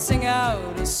sing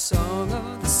out a song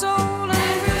of the soul. And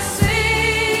we'll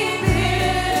sing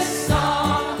this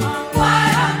song. Why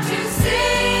don't you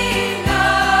sing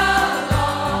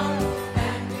along?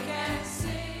 And we can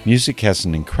sing. Music has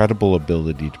an incredible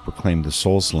ability to proclaim the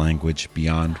soul's language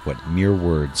beyond what mere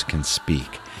words can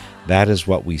speak. That is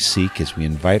what we seek as we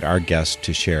invite our guests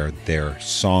to share their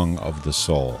song of the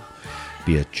soul.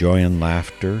 Be it joy and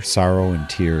laughter, sorrow and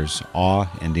tears, awe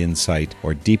and insight,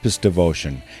 or deepest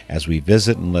devotion, as we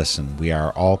visit and listen, we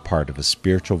are all part of a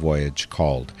spiritual voyage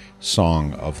called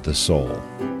Song of the Soul.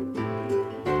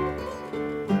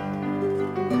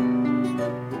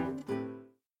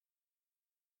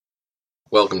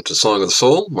 Welcome to Song of the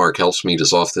Soul. Mark Helpsmeet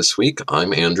is off this week.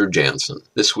 I'm Andrew Jansen.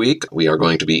 This week, we are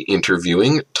going to be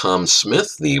interviewing Tom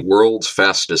Smith, the world's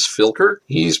fastest filker.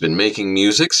 He's been making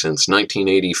music since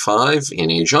 1985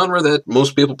 in a genre that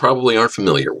most people probably aren't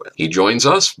familiar with. He joins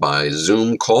us by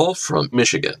Zoom call from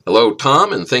Michigan. Hello,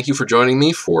 Tom, and thank you for joining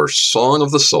me for Song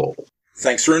of the Soul.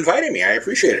 Thanks for inviting me. I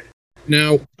appreciate it.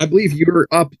 Now, I believe you're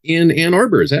up in Ann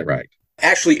Arbor, is that right?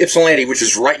 Actually, Ypsilanti, which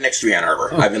is right next to Ann Arbor.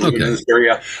 Oh, I've been living in this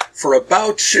area for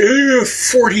about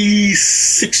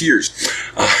 46 years.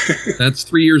 That's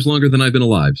 3 years longer than I've been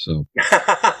alive, so.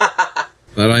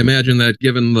 But I imagine that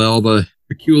given all the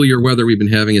peculiar weather we've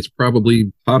been having, it's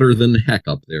probably hotter than heck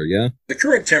up there, yeah? The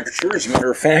current temperature, as a matter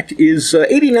of fact, is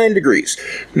 89 degrees.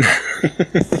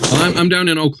 Well, I'm down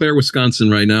in Eau Claire,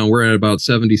 Wisconsin right now. We're at about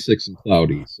 76 and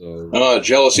cloudy, so.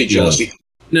 Jealousy.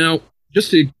 Now, just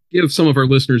to give some of our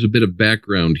listeners a bit of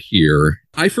background here,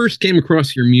 I first came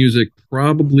across your music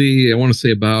probably, I want to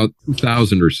say about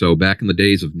 2000 or so, back in the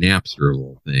days of Napster of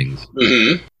all things.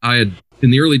 Mm-hmm. I had, in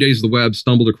the early days of the web,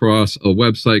 stumbled across a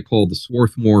website called the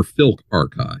Swarthmore Filk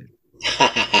Archive.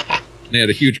 They had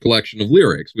a huge collection of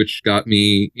lyrics, which got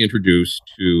me introduced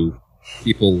to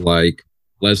people like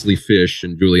Leslie Fish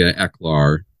and Julia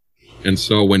Eklar. And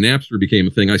so when Napster became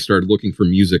a thing, I started looking for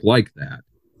music like that.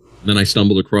 And then I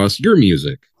stumbled across your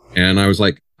music. And I was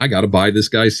like, I got to buy this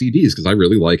guy's CDs because I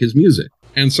really like his music.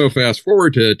 And so fast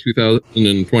forward to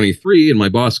 2023, and my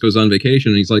boss goes on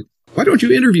vacation, and he's like, why don't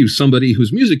you interview somebody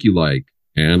whose music you like?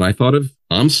 And I thought of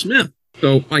Tom Smith.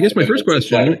 So I guess my first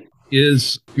question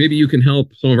is, maybe you can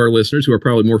help some of our listeners who are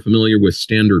probably more familiar with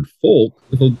standard folk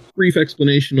with a brief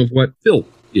explanation of what filk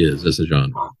is as a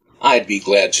genre. I'd be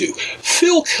glad to.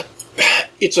 Filk,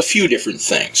 it's a few different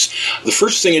things. The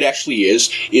first thing it actually is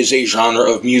a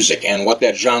genre of music, and what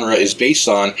that genre is based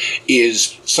on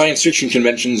is science fiction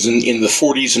conventions in the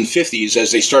 40s and 50s,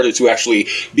 as they started to actually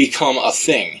become a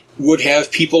thing, would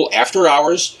have people after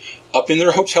hours up in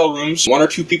their hotel rooms, one or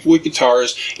two people with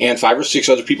guitars, and 5 or 6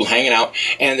 other people hanging out,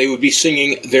 and they would be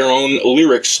singing their own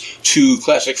lyrics to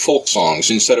classic folk songs.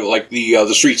 Instead of like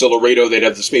the Streets of Laredo, they'd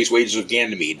have the Space Wages of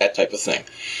Ganymede, that type of thing.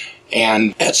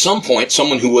 And at some point,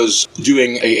 someone who was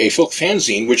doing a filk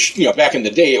fanzine, which, back in the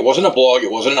day, it wasn't a blog, it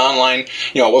wasn't an online,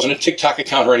 it wasn't a TikTok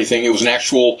account or anything, it was an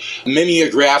actual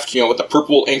mimeographed, with the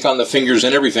purple ink on the fingers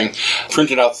and everything,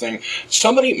 printed out thing.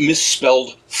 Somebody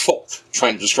misspelled folk,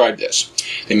 trying to describe this.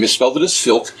 They misspelled it as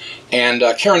filk, and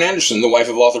Karen Anderson, the wife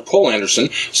of author Paul Anderson,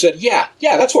 said, yeah,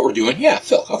 that's what we're doing, yeah,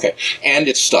 filk, okay. And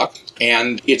it stuck,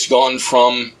 and it's gone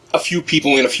from a few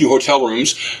people in a few hotel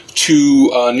rooms to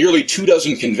nearly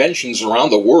 24 conventions around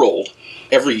the world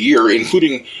every year,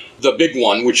 including the big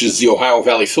one, which is the Ohio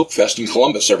Valley Filk Fest in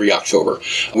Columbus every October,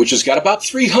 which has got about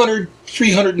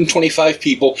 325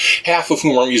 people, half of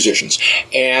whom are musicians.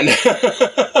 And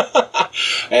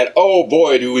and oh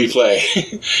boy, do we play.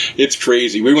 It's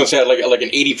crazy. We once had like an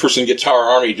 80-person guitar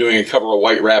army doing a cover of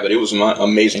White Rabbit. It was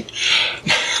amazing.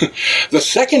 The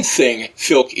second thing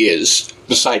filk is,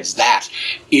 besides that,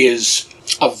 is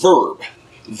a verb.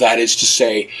 That is to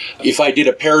say, if I did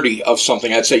a parody of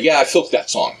something, I'd say, yeah, I filked that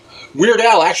song. Weird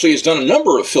Al actually has done a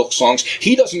number of filk songs.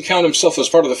 He doesn't count himself as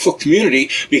part of the filk community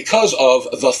because of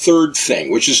the third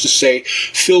thing, which is to say,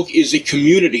 filk is a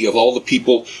community of all the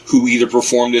people who either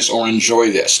perform this or enjoy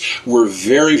this. We're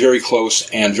very, very close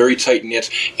and very tight-knit,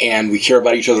 and we care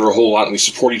about each other a whole lot, and we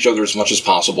support each other as much as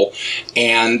possible.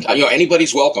 And,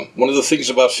 anybody's welcome. One of the things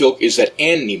about filk is that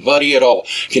anybody at all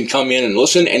can come in and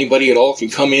listen. Anybody at all can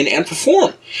come in and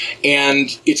perform. And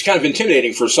it's kind of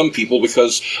intimidating for some people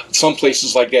because some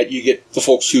places like that, you get the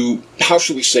folks who, how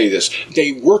should we say this,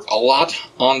 they work a lot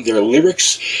on their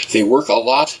lyrics, they work a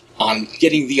lot on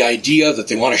getting the idea that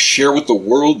they want to share with the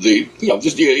world.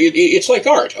 It's like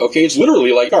art, okay? It's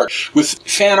literally like art. With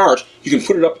fan art, you can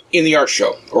put it up in the art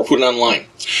show or put it online.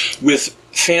 With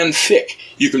fanfic,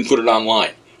 you can put it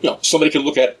online. Somebody can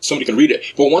look at it, somebody can read it.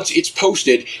 But once it's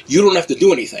posted, you don't have to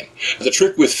do anything. The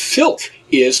trick with filk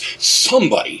is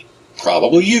somebody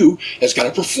probably you, has got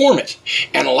to perform it.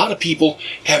 And a lot of people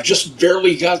have just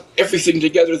barely got everything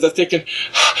together that they can,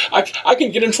 I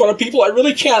can get in front of people, I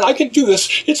really can, I can do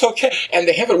this, it's okay. And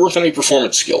they haven't worked on any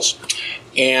performance skills.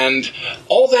 And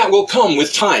all that will come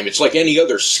with time. It's like any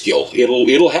other skill.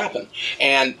 It'll happen.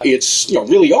 And it's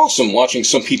really awesome watching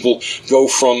some people go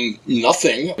from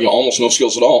nothing, almost no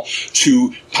skills at all,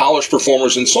 to polished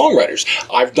performers and songwriters.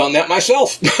 I've done that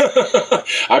myself.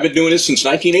 I've been doing this since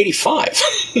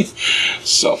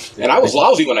 1985. And I was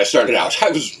lousy when I started out. I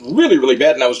was really, really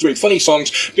bad, and I was doing funny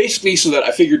songs basically so that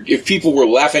I figured if people were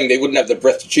laughing, they wouldn't have the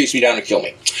breath to chase me down and kill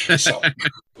me. So.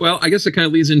 Well, I guess it kind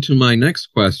of leads into my next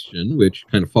question, which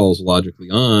kind of follows logically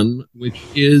on, which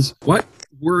is, what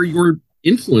were your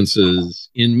influences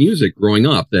in music growing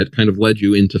up that kind of led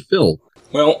you into Phil?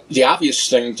 Well, the obvious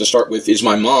thing to start with is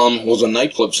my mom was a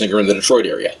nightclub singer in the Detroit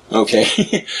area.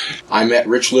 Okay. I met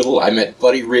Rich Little. I met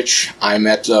Buddy Rich. I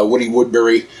met Woody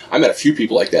Woodbury. I met a few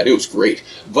people like that. It was great.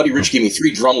 Buddy Rich gave me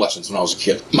 3 drum lessons when I was a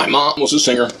kid. My mom was a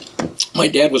singer. My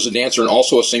dad was a dancer and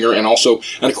also a singer and also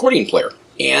an accordion player.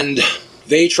 And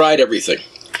they tried everything.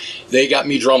 They got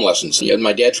me drum lessons. And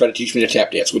my dad tried to teach me to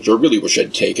tap dance, which I really wish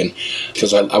I'd taken,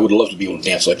 because I would love to be able to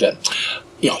dance like that.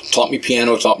 Taught me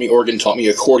piano, taught me organ, taught me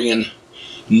accordion.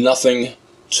 Nothing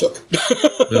took.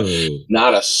 Oh.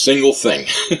 Not a single thing.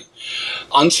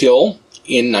 Until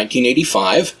in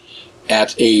 1985,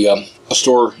 at a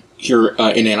store here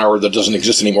in Ann Arbor that doesn't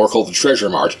exist anymore called the Treasure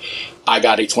Mart, I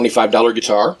got a $25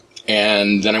 guitar.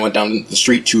 And then I went down the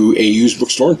street to a used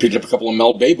bookstore and picked up a couple of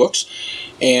Mel Bay books.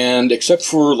 And except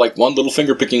for like one little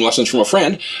finger-picking lessons from a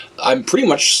friend, I'm pretty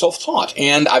much self-taught.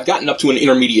 And I've gotten up to an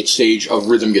intermediate stage of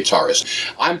rhythm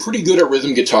guitarist. I'm pretty good at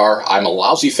rhythm guitar. I'm a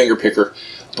lousy finger-picker.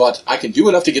 But I can do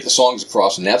enough to get the songs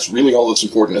across, and that's really all that's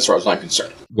important as far as I'm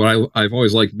concerned. What I've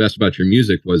always liked best about your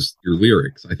music was your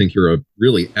lyrics. I think you're a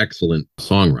really excellent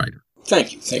songwriter.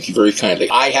 Thank you. Thank you very kindly.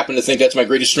 I happen to think that's my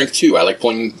greatest strength, too. I like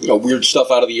pulling weird stuff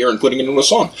out of the air and putting it into a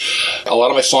song. A lot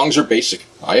of my songs are basic.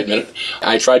 I admit it.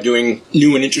 I try doing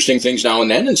new and interesting things now and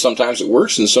then, and sometimes it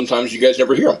works, and sometimes you guys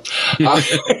never hear them.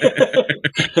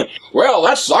 Well,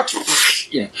 that sucks.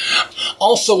 Yeah.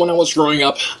 Also, when I was growing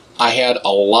up, I had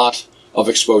a lot of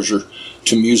exposure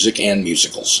to music and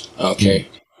musicals. Okay?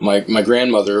 My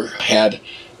grandmother had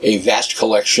a vast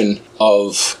collection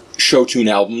of show tune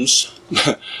albums.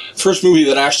 First movie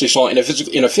that I actually saw in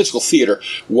a physical theater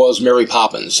was Mary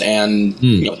Poppins, and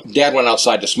Dad went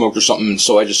outside to smoke or something,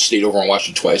 so I just stayed over and watched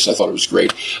it twice. I thought it was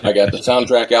great. I got the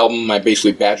soundtrack album. I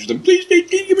basically badgered them, please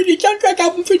give me the soundtrack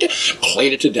album for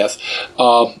played it to death.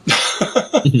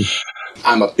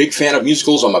 I'm a big fan of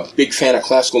musicals. I'm a big fan of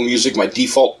classical music. My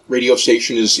default radio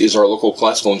station is our local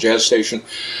classical and jazz station.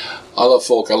 I love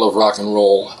folk. I love rock and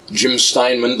roll. Jim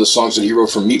Steinman, the songs that he wrote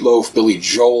for Meatloaf, Billy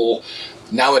Joel.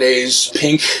 Nowadays,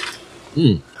 Pink,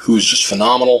 who's just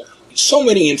phenomenal. So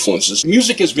many influences.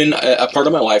 Music has been a part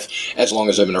of my life as long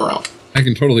as I've been around. I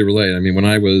can totally relate. I mean, when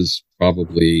I was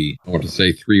probably, I want to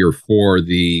say 3 or 4,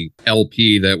 the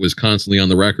LP that was constantly on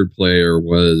the record player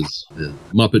was the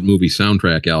Muppet movie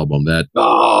soundtrack album.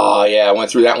 Oh, yeah, I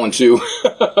went through that one too.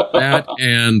 That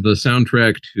and the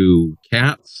soundtrack to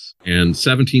Cats and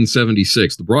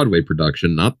 1776, the Broadway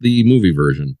production, not the movie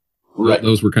version. Right.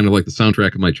 Those were kind of like the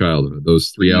soundtrack of my childhood. Those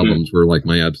 3 albums were like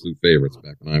my absolute favorites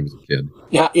back when I was a kid.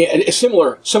 Yeah, a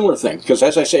similar thing, because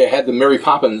as I say, I had the Mary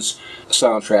Poppins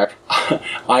soundtrack.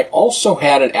 I also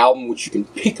had an album which you can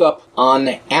pick up on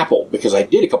Apple, because I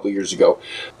did a couple of years ago,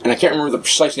 and I can't remember the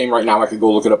precise name right now. I could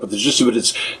go look it up, but the gist of it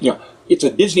is, it's a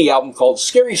Disney album called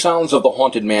Scary Sounds of the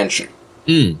Haunted Mansion.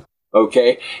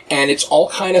 Okay, and it's all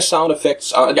kind of sound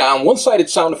effects. On one side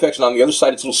it's sound effects, and on the other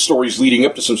side it's little stories leading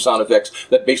up to some sound effects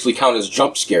that basically count as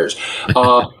jump scares.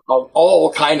 Of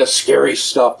all kind of scary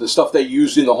stuff, the stuff they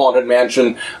used in the Haunted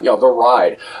Mansion, the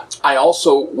ride. I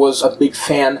also was a big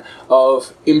fan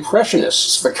of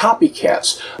Impressionists, the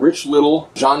copycats, Rich Little,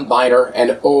 John Biner,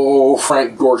 and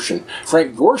Frank Gorshin.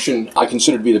 Frank Gorshin I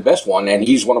consider to be the best one, and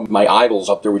he's one of my idols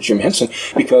up there with Jim Henson,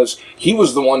 because he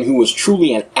was the one who was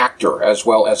truly an actor as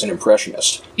well as an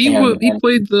impressionist. He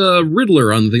played the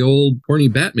Riddler on the old corny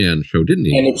Batman show, didn't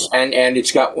he? And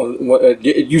it's got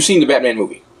you've seen the Batman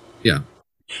movie? Yeah.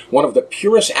 One of the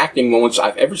purest acting moments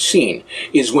I've ever seen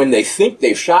is when they think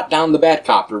they've shot down the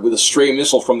Batcopter with a stray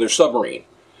missile from their submarine.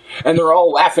 And they're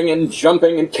all laughing and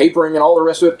jumping and capering and all the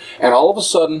rest of it. And all of a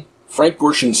sudden, Frank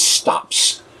Gorshin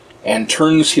stops and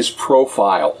turns his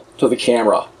profile to the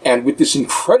camera. And with this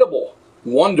incredible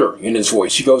wonder in his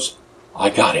voice, he goes,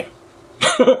 I got him.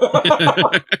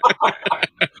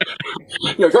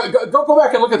 Go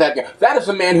back and look at that guy. That is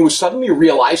a man who suddenly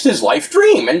realized his life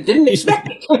dream and didn't expect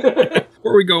it.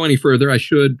 Before we go any further, I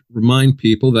should remind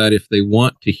people that if they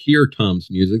want to hear Tom's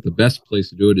music, the best place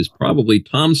to do it is probably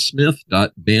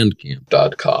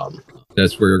tomsmith.bandcamp.com.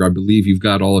 That's where I believe you've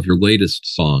got all of your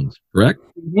latest songs, correct?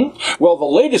 Mm-hmm. Well, the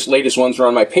latest ones are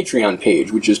on my Patreon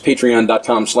page, which is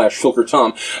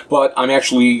patreon.com/FilkerTom. But I'm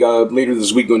actually, later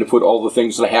this week, going to put all the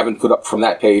things that I haven't put up from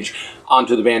that page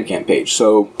onto the Bandcamp page.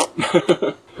 So,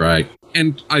 right.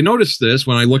 And I noticed this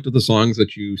when I looked at the songs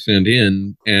that you send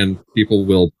in, and people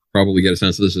will probably get a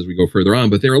sense of this as we go further on,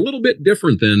 but they're a little bit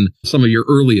different than some of your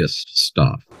earliest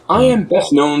stuff. I am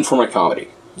best known for my comedy.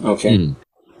 Okay.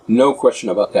 No question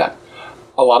about that.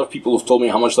 A lot of people have told me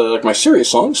how much they like my serious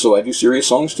songs, so I do serious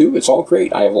songs too. It's all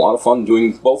great. I have a lot of fun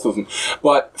doing both of them.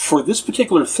 But for this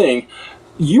particular thing,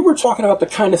 you were talking about the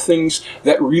kind of things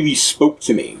that really spoke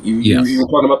to me. You were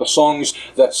talking about the songs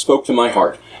that spoke to my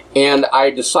heart. And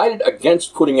I decided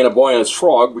against putting in A Boy and His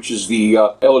Frog, which is the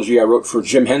elegy I wrote for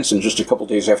Jim Henson just a couple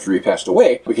days after he passed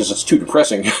away, because it's too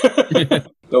depressing.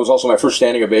 That was also my first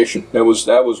standing ovation. That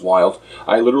was wild.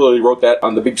 I literally wrote that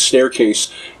on the big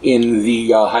staircase in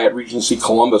the Hyatt Regency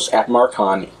Columbus at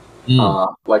Marcon,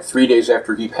 like 3 days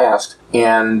after he passed,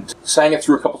 and sang it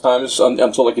through a couple times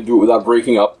until I could do it without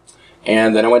breaking up.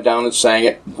 And then I went down and sang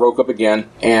it, broke up again,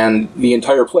 and the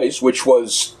entire place, which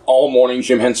was all morning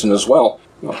Jim Henson as well,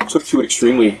 took to it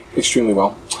extremely, extremely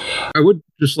well. I would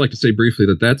just like to say briefly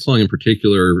that song in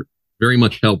particular very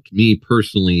much helped me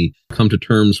personally come to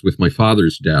terms with my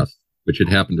father's death, which had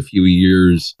happened a few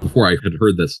years before I had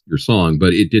heard your song,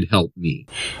 but it did help me.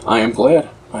 I am glad.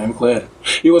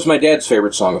 It was my dad's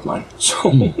favorite song of mine.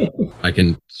 So I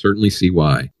can certainly see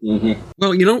why. Mm-hmm.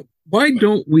 Well, why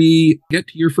don't we get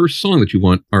to your first song that you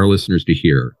want our listeners to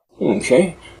hear?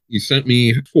 Okay. You sent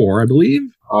me 4, I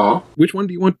believe. Uh-huh. Which one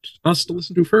do you want us to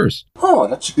listen to first? Oh,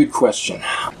 that's a good question.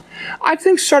 I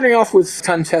think starting off with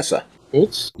Contessa.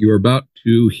 Folks, you are about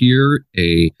to hear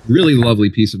a really lovely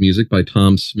piece of music by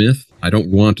Tom Smith. I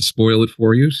don't want to spoil it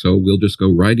for you, so we'll just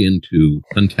go right into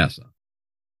Contessa.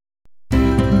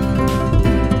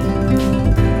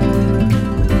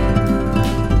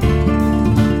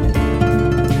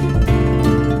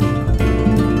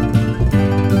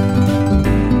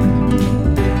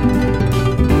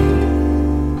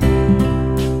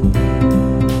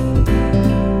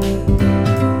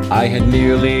 I had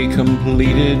nearly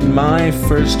completed my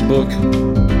first book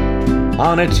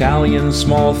on Italian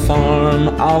small farm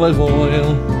olive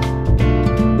oil.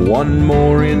 One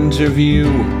more interview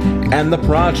and the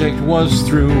project was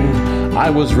through.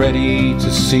 I was ready to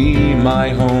see my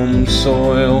home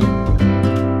soil.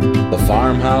 The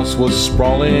farmhouse was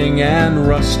sprawling and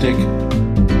rustic,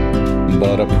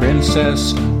 but a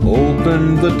princess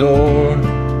opened the door.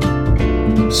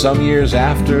 Some years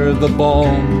after the ball,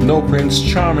 no Prince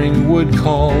Charming would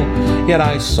call, yet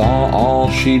I saw all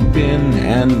she'd been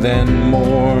and then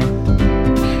more.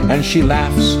 And she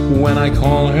laughs when I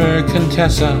call her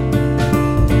Contessa,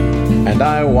 and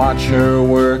I watch her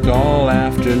work all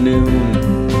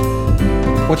afternoon.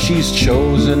 What she's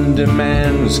chosen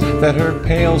demands that her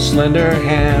pale, slender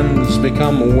hands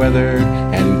become weathered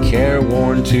and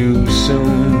careworn too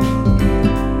soon.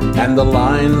 And the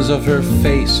lines of her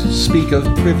face speak of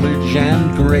privilege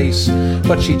and grace,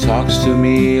 but she talks to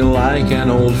me like an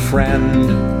old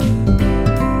friend.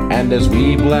 And as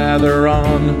we blather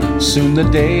on, soon the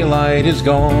daylight is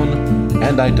gone,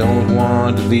 and I don't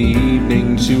want the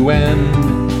evening to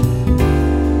end.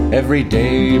 Every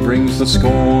day brings the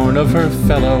scorn of her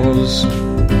fellows,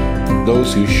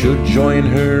 those who should join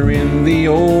her in the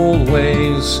old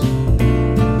ways.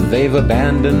 They've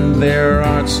abandoned their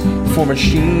arts for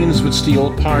machines with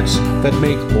steel parts that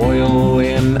make oil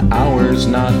in hours,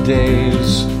 not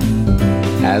days.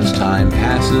 As time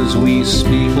passes, we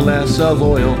speak less of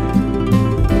oil,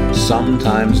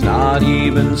 sometimes not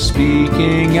even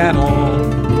speaking at all.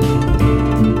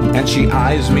 And she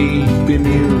eyes me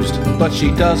bemused, but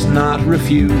she does not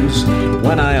refuse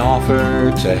when I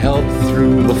offer to help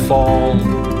through the fall.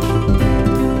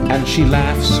 And she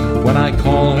laughs when I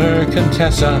call her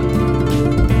Contessa,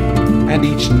 and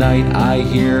each night I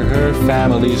hear her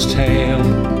family's tale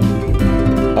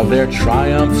of their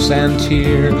triumphs and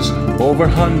tears over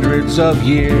hundreds of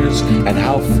years, and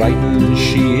how frightened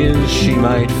she is she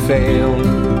might fail.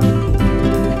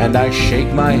 And I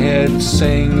shake my head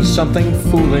saying something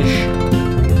foolish,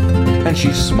 and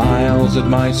she smiles at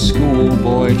my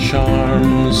schoolboy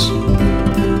charms.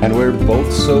 And we're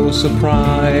both so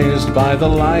surprised by the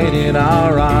light in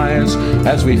our eyes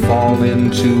as we fall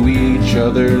into each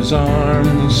other's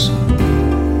arms.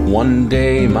 One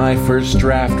day my first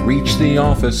draft reached the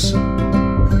office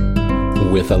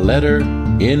with a letter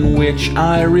in which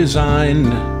I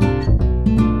resigned.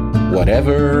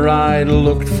 Whatever I'd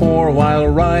looked for while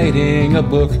writing a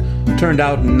book turned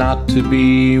out not to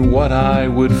be what I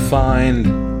would find.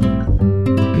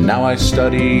 Now I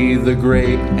study the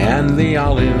grape and the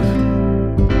olive.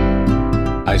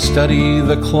 I study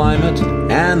the climate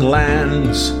and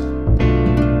lands.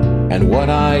 And what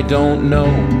I don't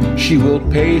know, she will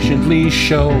patiently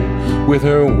show with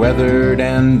her weathered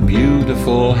and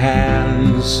beautiful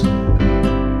hands.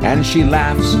 And she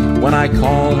laughs when I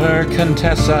call her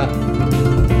Contessa,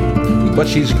 but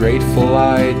she's grateful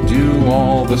I do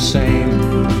all the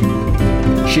same.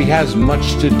 She has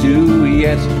much to do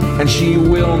yet, and she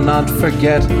will not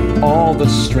forget all the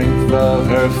strength of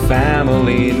her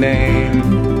family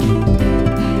name.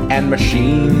 And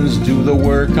machines do the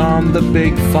work on the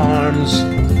big farms.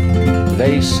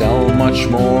 They sell much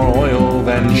more oil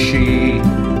than she,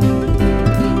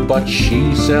 but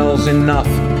she sells enough,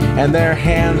 and their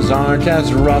hands aren't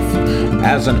as rough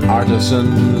as an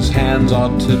artisan's hands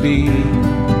ought to be.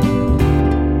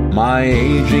 My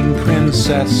aging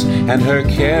princess and her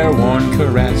careworn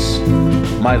caress,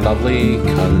 my lovely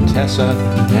Contessa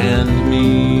and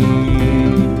me.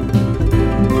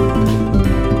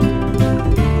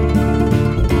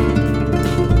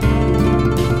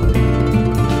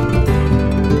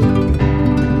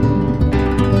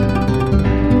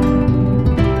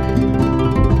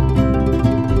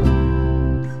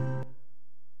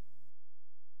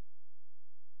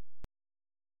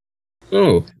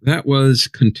 Oh, that was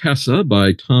Contessa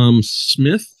by Tom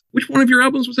Smith. Which one of your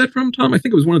albums was that from, Tom? I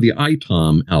think it was one of the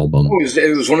ITOM albums.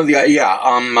 It was one of the,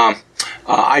 ITOM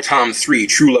 3,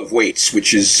 True Love Waits,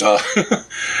 which is,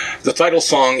 the title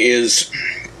song is...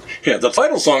 Yeah, the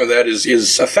title song of that is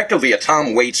effectively a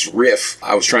Tom Waits riff.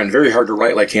 I was trying very hard to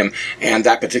write like him, and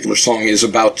that particular song is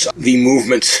about the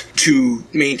movement to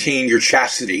maintain your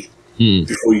chastity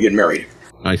before you get married.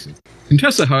 I see.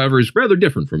 Contessa, however, is rather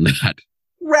different from that.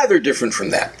 Rather different from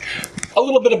that. A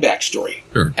little bit of backstory.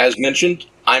 Sure. As mentioned,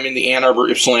 I'm in the Ann Arbor,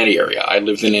 Ypsilanti area. I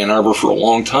lived in Ann Arbor for a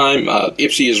long time.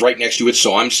 Ypsi is right next to it,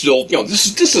 so I'm still,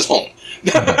 this is home.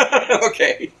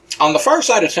 Okay. On the far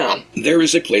side of town, there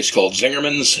is a place called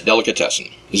Zingerman's Delicatessen.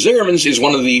 Zingerman's is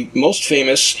one of the most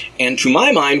famous, and to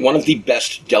my mind, one of the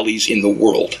best delis in the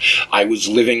world. I was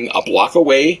living a block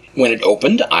away when it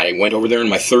opened. I went over there on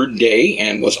my third day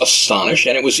and was astonished,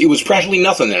 and it was practically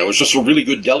nothing then. It was just a really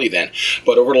good deli then.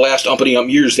 But over the last umpty-ump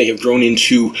years, they have grown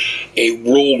into a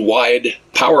worldwide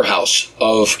powerhouse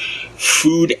of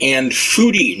food and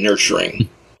foodie nurturing.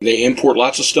 They import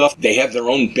lots of stuff. They have their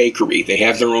own bakery. They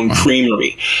have their own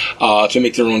creamery to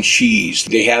make their own cheese.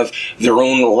 They have their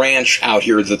own ranch out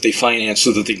here that they finance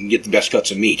so that they can get the best cuts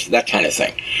of meat, that kind of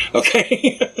thing.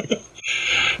 Okay?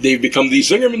 They've become the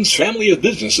Zingerman's family of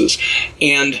businesses,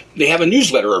 and they have a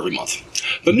newsletter every month.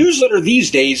 The newsletter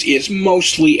these days is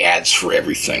mostly ads for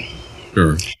everything.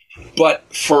 Sure. But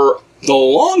for the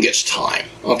longest time,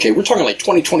 okay, we're talking like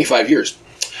 20, 25 years,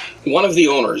 one of the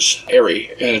owners, Ari,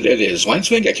 it is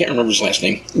Weinswig, I can't remember his last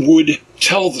name, would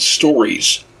tell the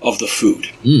stories of the food.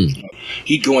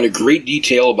 He'd go into great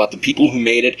detail about the people who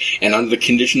made it and under the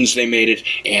conditions they made it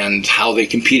and how they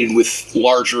competed with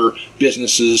larger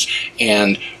businesses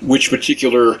and which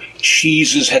particular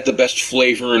cheeses had the best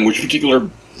flavor and which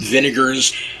particular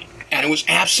vinegars. And it was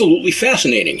absolutely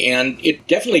fascinating, and it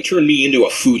definitely turned me into a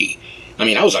foodie. I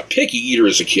mean, I was a picky eater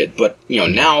as a kid, but,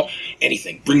 now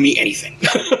anything. Bring me anything.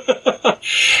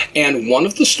 And one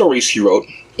of the stories he wrote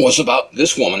was about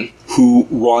this woman who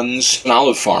runs an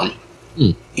olive farm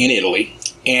in Italy,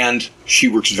 and she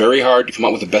works very hard to come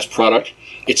up with the best product.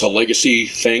 It's a legacy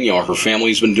thing. Her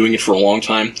family's been doing it for a long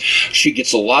time. She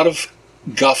gets a lot of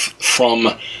guff from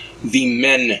the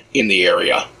men in the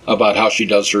area about how she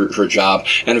does her job.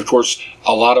 And, of course,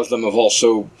 a lot of them have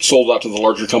also sold out to the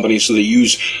larger companies, so they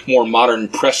use more modern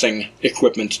pressing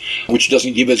equipment, which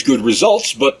doesn't give as good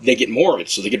results, but they get more of it,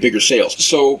 so they get bigger sales.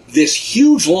 So this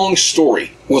huge, long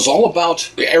story was all about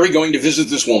Ari going to visit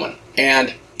this woman.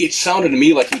 And it sounded to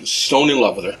me like he was stone in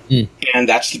love with her. And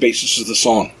that's the basis of the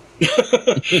song.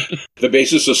 The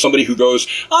basis of somebody who goes,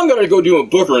 I'm going to go do a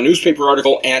book or a newspaper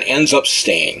article, and ends up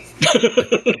staying.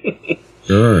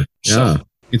 Sure. Yeah.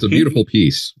 It's a beautiful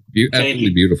piece.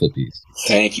 Absolutely beautiful piece.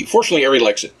 Thank you. Fortunately, Ari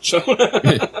likes it. So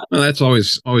well, that's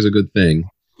always a good thing.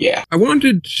 Yeah. I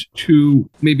wanted to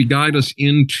maybe guide us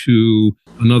into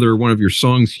another one of your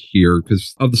songs here,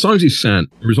 because of the songs you sent,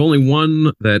 there was only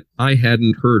one that I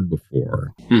hadn't heard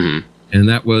before. And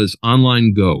that was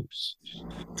Online Ghost.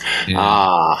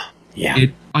 Yeah.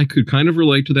 I could kind of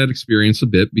relate to that experience a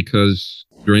bit because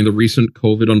during the recent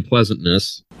COVID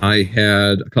unpleasantness, I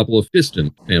had a couple of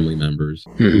distant family members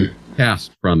who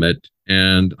passed from it.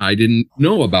 And I didn't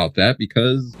know about that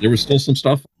because there was still some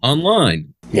stuff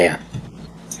online. Yeah.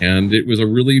 And it was a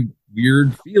really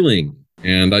weird feeling.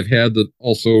 And I've had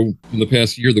also in the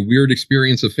past year, the weird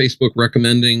experience of Facebook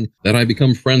recommending that I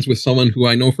become friends with someone who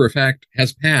I know for a fact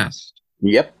has passed.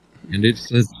 Yep. And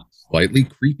it's a slightly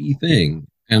creepy thing.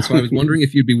 And so I was wondering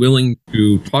if you'd be willing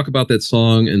to talk about that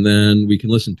song and then we can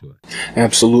listen to it.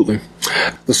 Absolutely.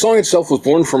 The song itself was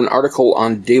born from an article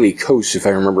on Daily Kos, if I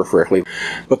remember correctly.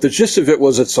 But the gist of it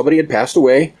was that somebody had passed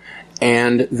away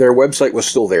and their website was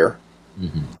still there.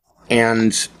 Mm-hmm.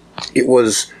 And it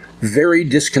was very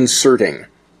disconcerting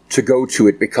to go to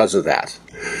it because of that.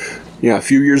 Yeah, a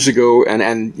few years ago, and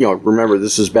remember,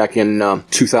 this is back in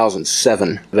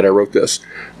 2007 that I wrote this.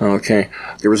 Okay,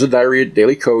 there was a diary at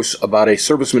Daily Kos about a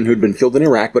serviceman who'd been killed in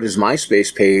Iraq, but his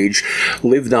MySpace page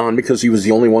lived on because he was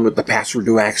the only one with the password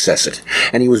to access it.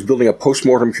 And he was building a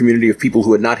post-mortem community of people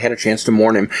who had not had a chance to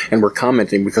mourn him and were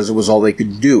commenting because it was all they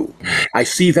could do. I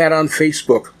see that on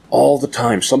Facebook all the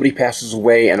time. Somebody passes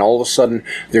away, and all of a sudden,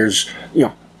 there's,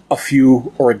 a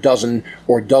few or a dozen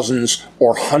or dozens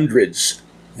or hundreds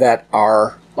that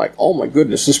are like, oh my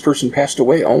goodness, this person passed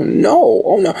away. Oh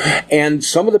no. And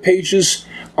some of the pages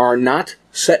are not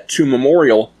set to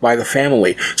memorial by the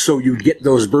family. So you get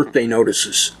those birthday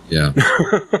notices. Yeah.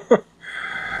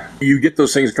 You get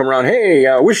those things come around. Hey,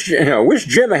 wish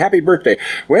Jim a happy birthday.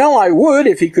 Well, I would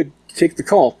if he could take the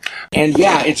call. And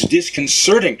yeah, it's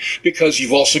disconcerting because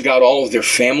you've also got all of their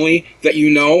family that you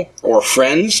know or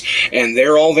friends, and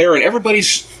they're all there, and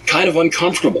everybody's kind of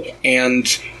uncomfortable. And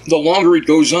the longer it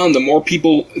goes on, the more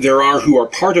people there are who are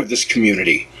part of this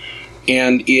community.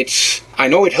 And I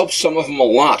know it helps some of them a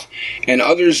lot, and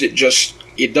others it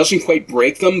doesn't quite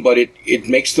break them, but it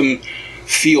makes them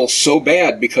feel so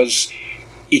bad because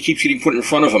it keeps getting put in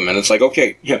front of them, and it's like,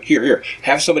 okay, yeah, here,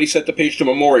 have somebody set the page to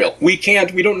memorial. We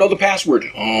don't know the password.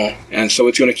 Oh, and so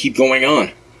it's going to keep going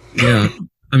on. Yeah.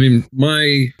 I mean,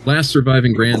 my last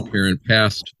surviving grandparent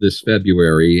passed this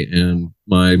February, and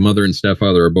my mother and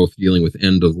stepfather are both dealing with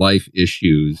end-of-life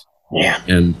issues. Yeah.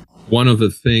 And one of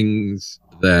the things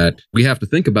that we have to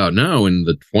think about now in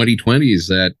the 2020s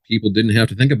that people didn't have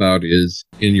to think about is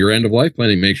in your end-of-life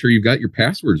planning, make sure you've got your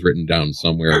passwords written down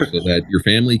somewhere so that your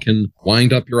family can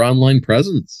wind up your online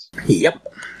presence. Yep.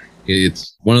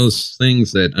 It's one of those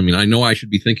things that, I mean, I know I should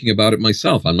be thinking about it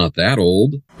myself. I'm not that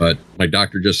old, but my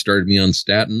doctor just started me on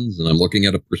statins, and I'm looking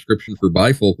at a prescription for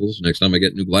bifocals next time I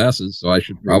get new glasses, so I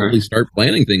should probably start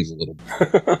planning things a little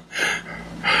bit.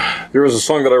 There was a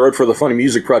song that I wrote for the Funny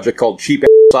Music Project called Cheap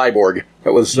Cyborg.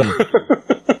 That was...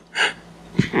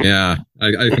 Yeah,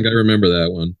 I think I remember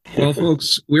that one. Well,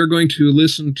 folks, we're going to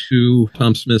listen to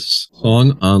Tom Smith's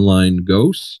song, Online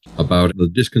Ghost, about the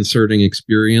disconcerting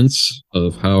experience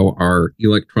of how our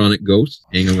electronic ghosts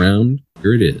hang around.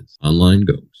 Here it is, Online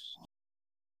Ghost.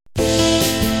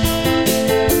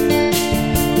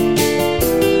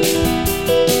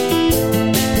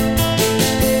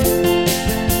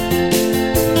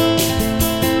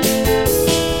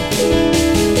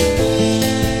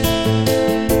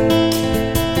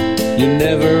 You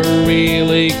never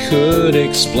really could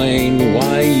explain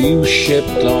why you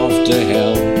shipped off to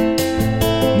hell.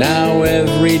 Now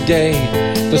every day,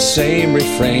 the same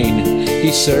refrain,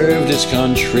 he served his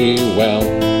country well.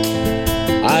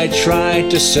 I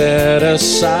tried to set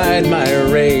aside my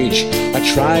rage,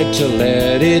 I tried to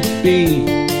let it be.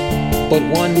 But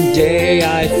one day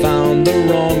I found the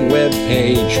wrong web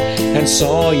page and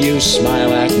saw you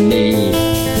smile at me.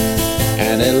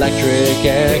 An electric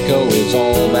echo is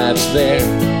all that's there,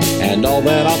 and all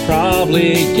that I'll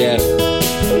probably get.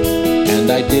 And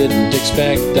I didn't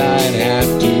expect I'd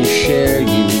have to share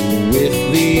you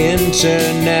with the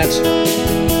internet.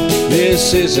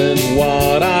 This isn't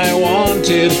what I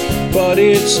wanted, but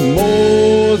it's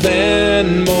more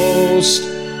than most.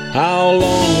 How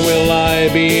long will I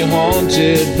be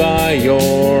haunted by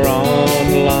your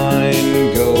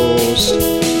online ghost?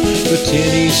 The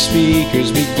tinny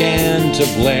speakers began to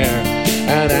blare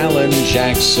an Alan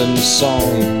Jackson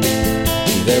song.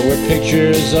 There were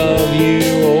pictures of you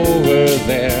over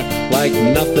there, like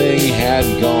nothing had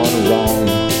gone wrong.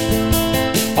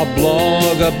 A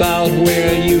blog about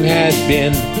where you had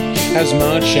been, as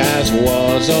much as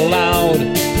was allowed,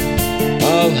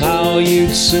 of how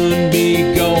you'd soon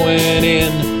be going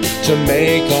in to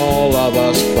make all of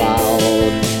us proud.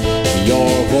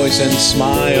 Your voice and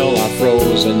smile are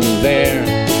frozen there,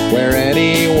 where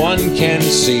anyone can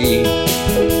see.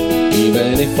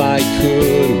 Even if I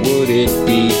could, would it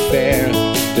be fair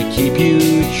to keep you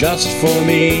just for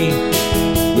me?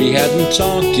 We hadn't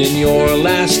talked in your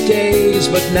last days,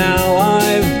 but now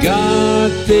I've got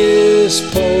this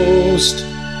post.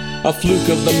 A fluke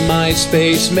of the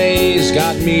MySpace maze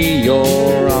got me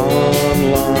your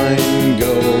online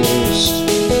ghost.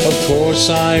 Of course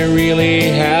I really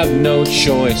have no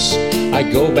choice. I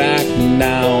go back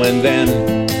now and then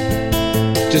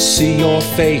to see your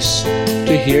face,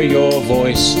 to hear your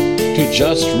voice, to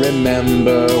just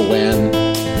remember when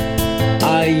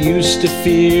I used to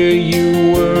fear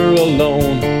you were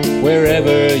alone,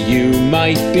 wherever you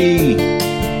might be.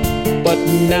 But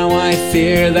now I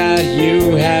fear that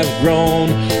you have grown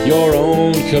your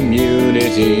own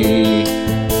community.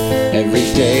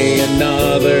 Every day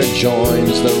another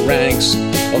joins the ranks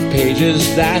of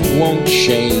pages that won't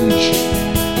change.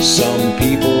 Some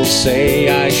people say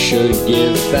I should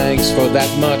give thanks for that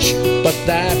much, but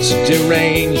that's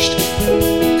deranged.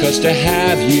 'Cause to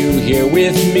have you here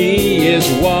with me is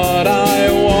what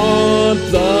I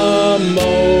want the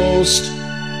most.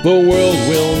 The world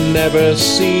will never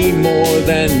see more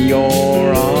than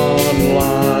your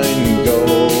online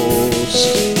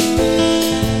ghost.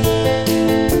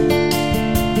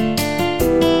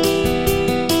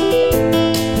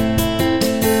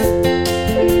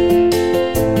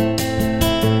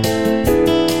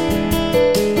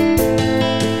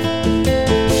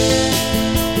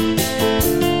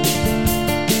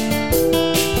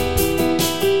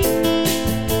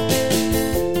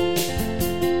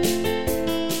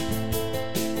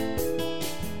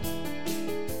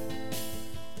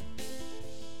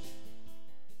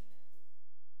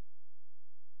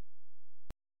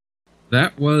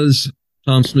 That was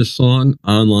Tom Smith's song,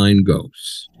 Online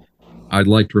Ghost. I'd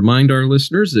like to remind our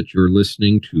listeners that you're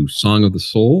listening to Song of the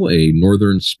Soul, a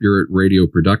Northern Spirit Radio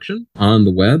production, on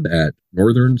the web at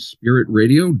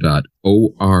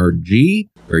northernspiritradio.org,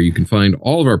 where you can find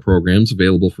all of our programs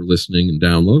available for listening and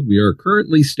download. We are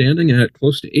currently standing at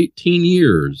close to 18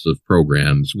 years of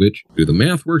programs, which, do the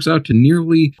math, works out to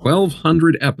nearly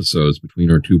 1,200 episodes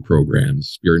between our two programs,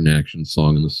 Spirit in Action,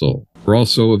 Song in the Soul. We're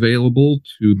also available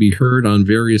to be heard on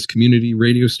various community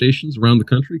radio stations around the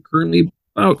country, currently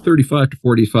about 35 to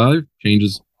 45,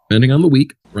 changes depending on the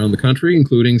week around the country,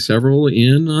 including several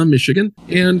in Michigan.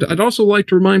 And I'd also like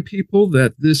to remind people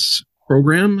that this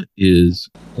program is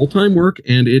full-time work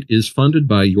and it is funded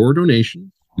by your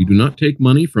donation. We do not take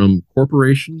money from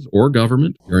corporations or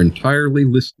government. You're entirely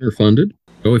listener-funded.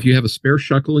 So if you have a spare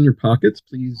shekel in your pockets,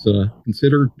 please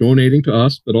consider donating to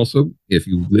us. But also, if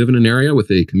you live in an area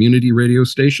with a community radio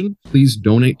station, please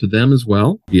donate to them as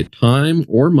well, be it time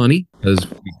or money, because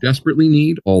we desperately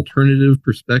need alternative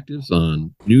perspectives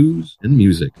on news and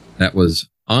music. That was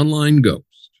Online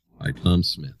Ghost by Tom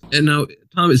Smith. And now,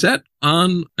 Tom, is that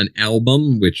on an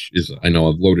album, which is, I know, a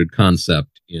loaded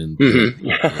concept in...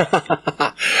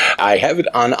 I have it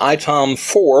on iTom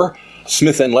 4,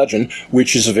 Smith and Legend,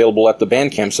 which is available at the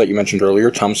Bandcamp site you mentioned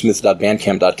earlier,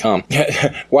 tomsmith.bandcamp.com.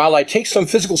 While I take some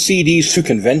physical CDs to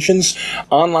conventions,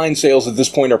 online sales at this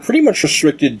point are pretty much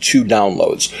restricted to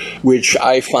downloads, which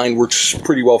I find works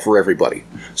pretty well for everybody.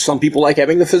 Some people like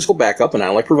having the physical backup, and I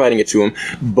like providing it to them,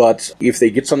 but if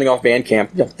they get something off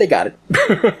Bandcamp, they got it.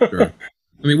 Sure.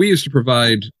 I mean, we used to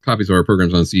provide copies of our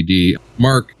programs on CD.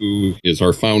 Mark, who is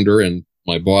our founder and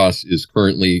my boss, is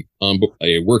currently on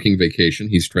a working vacation.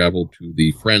 He's traveled to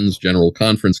the Friends General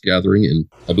Conference gathering in,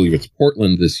 I believe it's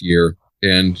Portland this year.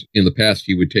 And in the past,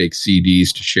 he would take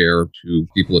CDs to share to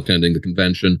people attending the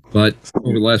convention. But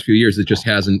over the last few years, it just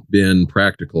hasn't been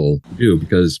practical to do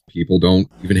because people don't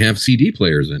even have CD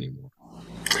players anymore.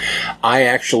 I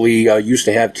actually used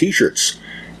to have T-shirts,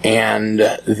 and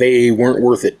they weren't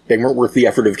worth it. They weren't worth the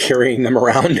effort of carrying them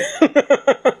around.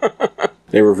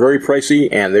 They were very pricey,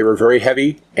 and they were very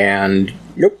heavy, and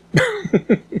nope.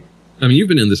 I mean, you've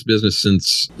been in this business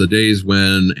since the days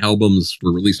when albums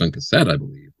were released on cassette, I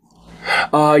believe.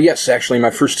 Yes, actually,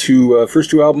 my first two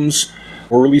albums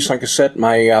were released on cassette.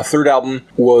 My third album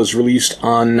was released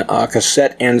on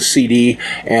cassette and CD,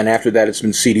 and after that, it's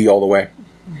been CD all the way.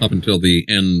 Up until the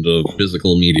end of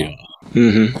physical media.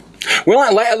 Mm-hmm.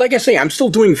 Well, like I say, I'm still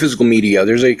doing physical media.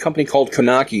 There's a company called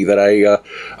Konaki that I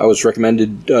was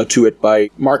recommended to it by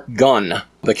Mark Gunn,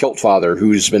 the Kilt Father,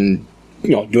 who's been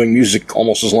doing music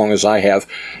almost as long as I have,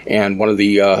 and one of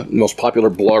the most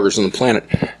popular bloggers on the planet.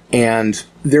 And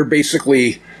they're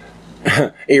basically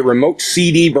a remote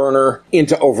CD burner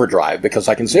into overdrive, because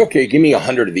I can say, okay, give me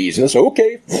 100 of these, and they'll say,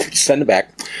 okay, send it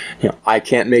back. I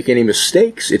can't make any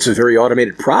mistakes. It's a very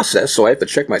automated process, so I have to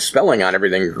check my spelling on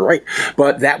everything right.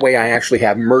 But that way I actually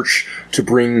have merch to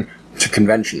bring to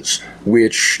conventions,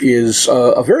 which is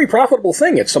a very profitable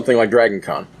thing at something like Dragon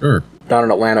Con. Sure. down in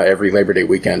Atlanta every Labor Day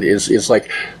weekend is like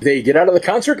they get out of the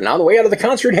concert, and on the way out of the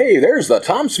concert, hey, there's the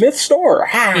Tom Smith store.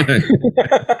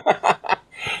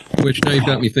 Which now you've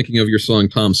got me thinking of your song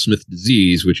Tom Smith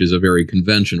Disease, which is a very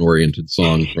convention-oriented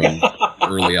song from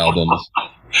early albums.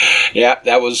 Yeah,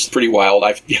 that was pretty wild.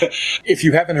 If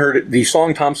you haven't heard it, the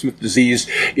song Tom Smith Disease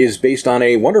is based on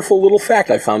a wonderful little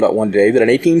fact I found out one day that in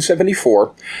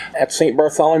 1874, at St.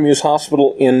 Bartholomew's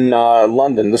Hospital in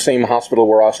London, the same hospital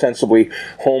where ostensibly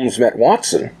Holmes met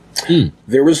Watson,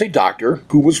 there was a doctor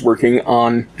who was working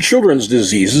on children's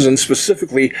diseases, and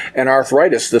specifically an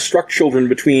arthritis that struck children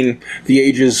between the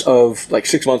ages of like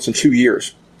 6 months and 2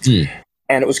 years.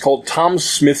 And it was called Tom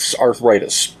Smith's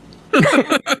arthritis.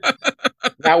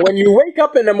 Now, when you wake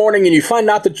up in the morning and you find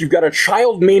out that you've got a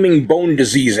child-maiming bone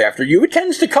disease after you, it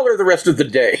tends to color the rest of the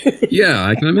day. Yeah,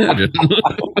 I can imagine.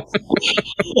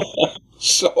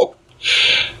 So,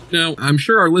 now, I'm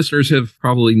sure our listeners have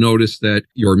probably noticed that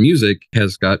your music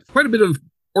has got quite a bit of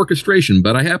orchestration,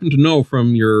 but I happen to know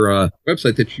from your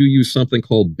website that you use something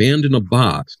called Band in a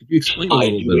Box. Could you explain a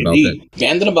little bit about that?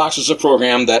 Band in a Box is a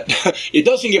program that it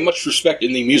doesn't get much respect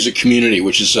in the music community,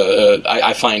 which is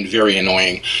I find very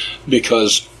annoying,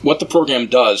 because what the program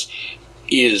does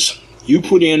is you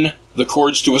put in the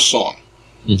chords to a song.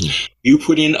 You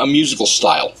put in a musical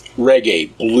style,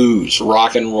 reggae, blues,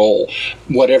 rock and roll,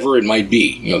 whatever it might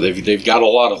be. You know, they've got a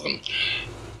lot of them.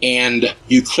 And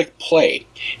you click play,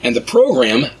 and the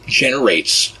program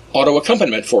generates auto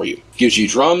accompaniment for you. Gives you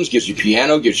drums, gives you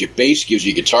piano, gives you bass, gives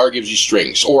you guitar, gives you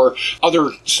strings, or other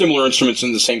similar instruments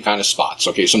in the same kind of spots.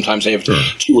 Okay, sometimes they have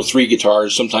 2 or 3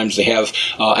 guitars, sometimes they have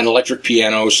an electric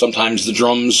piano, sometimes the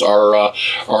drums are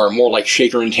more like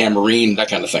shaker and tambourine, that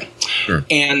kind of thing.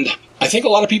 And I think a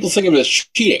lot of people think of it as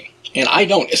cheating, and I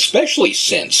don't, especially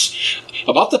since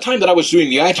about the time that I was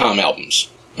doing the ITOM albums,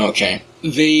 okay,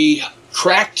 they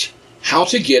cracked how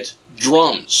to get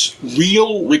drums,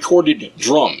 real recorded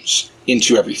drums,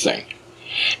 into everything.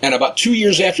 And about 2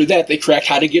 years after that, they cracked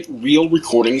how to get real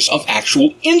recordings of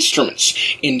actual instruments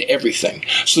into everything.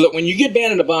 So that when you get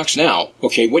Band in a Box now,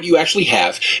 okay, what you actually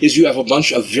have is you have a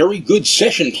bunch of very good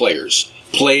session players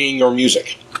playing your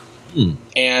music.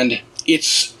 And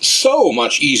it's so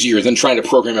much easier than trying to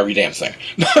program every damn thing.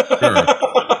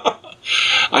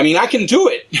 I mean, I can do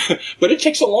it, but it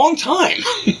takes a long time.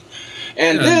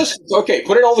 And this, okay,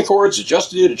 put in all the chords,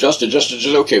 adjust it,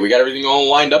 okay, we got everything all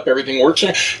lined up, everything works,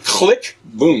 click,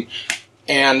 boom.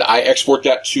 And I export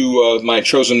that to my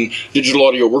chosen digital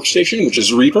audio workstation, which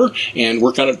is Reaper, and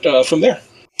work on it from there.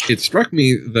 It struck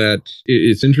me that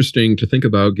it's interesting to think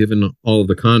about, given all of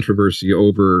the controversy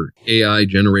over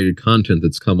AI-generated content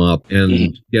that's come up,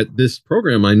 and yet this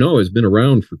program, I know, has been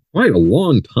around for quite a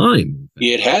long time.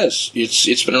 It has.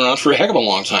 It's been around for a heck of a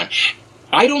long time.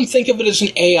 I don't think of it as an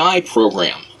AI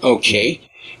program, okay?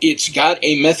 It's got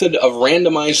a method of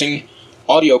randomizing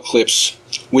audio clips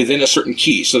within a certain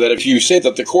key, so that if you say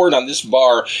that the chord on this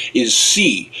bar is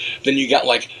C, then you got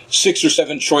like 6 or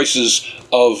 7 choices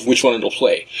of which one it'll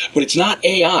play. But it's not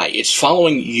AI. It's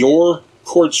following your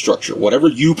chord structure, whatever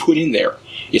you put in there.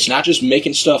 It's not just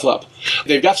making stuff up.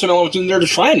 They've got some elements in there to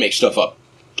try and make stuff up.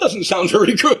 Doesn't sound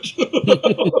very good.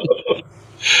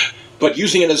 But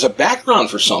using it as a background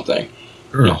for something,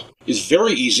 is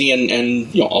very easy and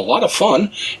a lot of fun,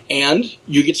 and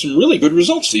you get some really good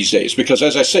results these days, because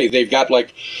as I say, they've got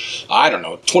like, I don't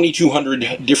know,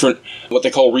 2,200 different what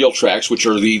they call real tracks, which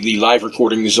are the live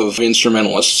recordings of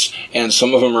instrumentalists, and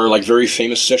some of them are like very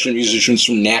famous session musicians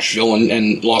from Nashville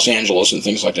and Los Angeles and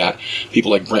things like that,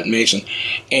 people like Brent Mason,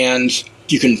 and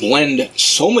you can blend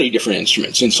so many different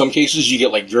instruments. In some cases, you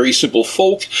get like very simple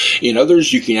folk. In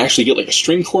others, you can actually get like a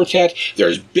string quartet.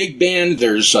 There's big band.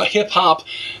 There's hip-hop.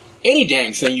 Any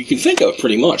dang thing you can think of,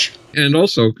 pretty much. And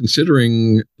also,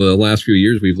 considering the last few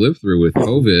years we've lived through with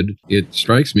COVID, it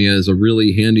strikes me as a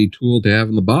really handy tool to have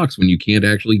in the box when you can't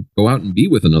actually go out and be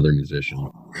with another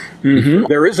musician.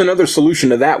 There is another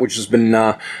solution to that, which has been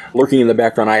lurking in the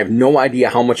background. I have no idea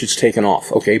how much it's taken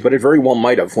off, okay, but it very well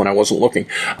might have when I wasn't looking.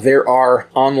 There are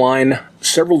online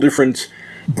several different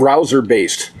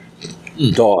browser-based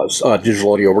DAWs,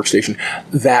 digital audio workstation,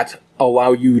 that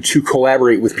allow you to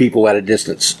collaborate with people at a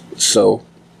distance. So,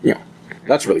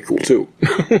 that's really cool, too.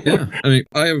 Yeah. I mean,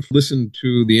 I have listened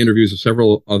to the interviews of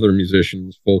several other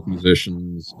musicians, folk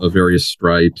musicians of various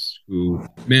stripes, who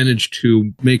managed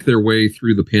to make their way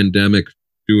through the pandemic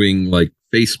doing like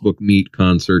Facebook Meet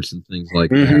concerts and things like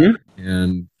that.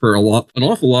 And for an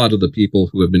awful lot of the people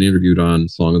who have been interviewed on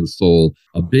Song of the Soul,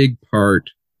 a big part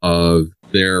of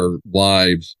their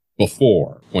lives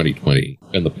before 2020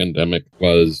 and the pandemic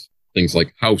was things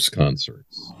like house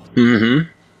concerts.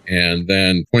 And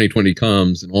then 2020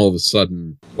 comes, and all of a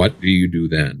sudden, what do you do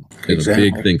then? It's a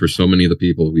big thing for so many of the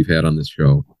people we've had on this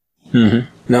show. Mm-hmm.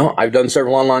 No, I've done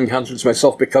several online concerts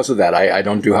myself because of that. I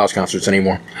don't do house concerts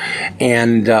anymore.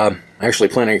 And actually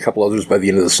planning a couple others by the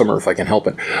end of the summer if I can help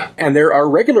it. And there are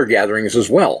regular gatherings as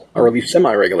well, or at least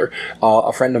semi-regular.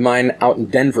 A friend of mine out in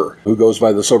Denver, who goes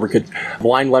by the sober kid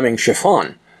Blind Lemming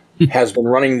Chiffon, has been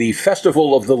running the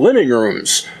Festival of the Living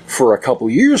Rooms for a couple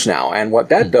years now. And what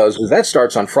that does is that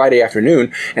starts on Friday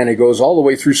afternoon, and it goes all the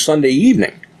way through Sunday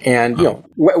evening. And, you know,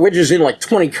 wedges in like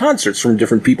 20 concerts from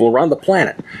different people around the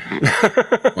planet.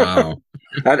 Wow.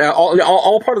 And,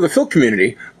 all part of the Filk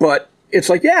community. But it's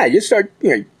like, yeah, you start,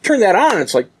 turn that on, and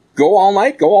it's like, go all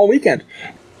night, go all weekend.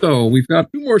 So we've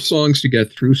got 2 more songs to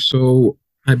get through. So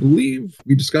I believe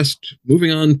we discussed moving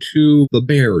on to the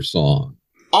Bear song.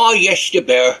 Oh, yes, the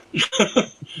bear.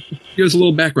 Give us a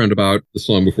little background about the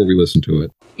song before we listen to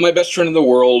it. My best friend in the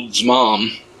world's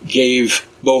mom gave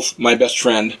both my best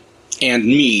friend and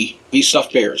me these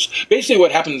stuffed bears. Basically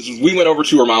what happened is we went over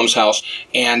to her mom's house,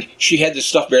 and she had this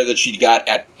stuffed bear that she'd got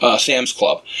at Sam's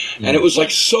Club. And it was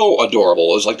like so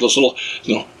adorable. It was like this little,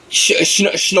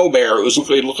 snow bear. It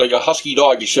looked like a husky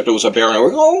dog, except it was a bear. And I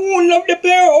was, oh, I love the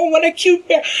bear. Oh, what a cute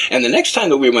bear. And the next time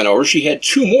that we went over, she had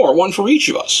 2 more, one for each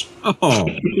of us. Oh.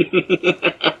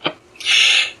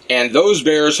 And those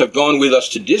bears have gone with us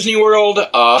to Disney World.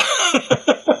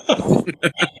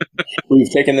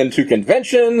 We've taken them to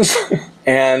conventions,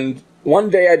 and one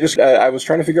day I was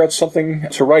trying to figure out something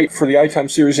to write for the iTime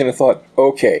series, and I thought,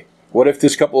 okay, what if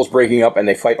this couple is breaking up and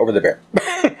they fight over the bear?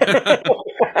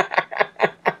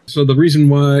 So the reason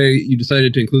why you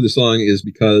decided to include the song is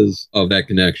because of that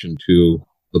connection to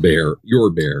the bear, your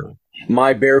bear.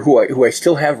 My bear, who I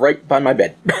still have right by my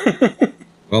bed.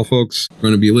 Well, folks, we're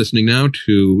going to be listening now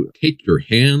to Take Your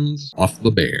Hands Off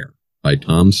the Bear by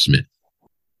Tom Smith.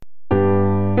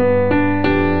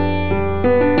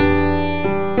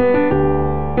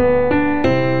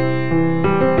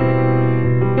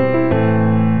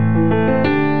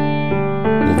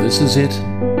 This is it,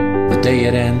 the day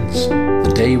it ends,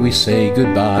 the day we say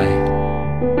goodbye.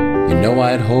 You know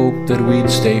I'd hoped that we'd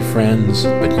stay friends,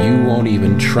 but you won't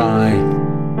even try.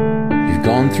 You've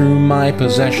gone through my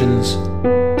possessions,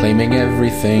 claiming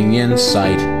everything in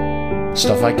sight.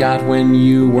 Stuff I got when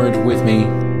you weren't with me,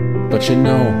 but you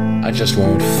know I just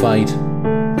won't fight.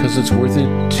 'Cause it's worth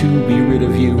it to be rid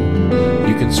of you.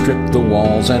 You can strip the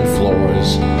walls and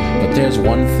floors, but there's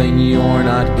one thing you're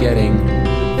not getting.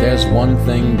 There's one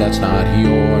thing that's not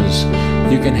yours.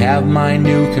 You can have my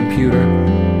new computer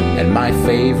and my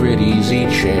favorite easy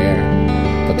chair,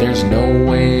 but there's no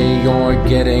way you're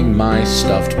getting my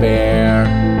stuffed bear.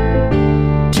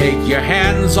 Take your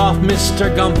hands off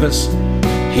Mr. Gumpus,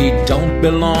 he don't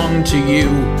belong to you.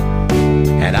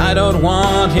 And I don't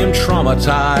want him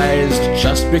traumatized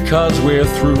just because we're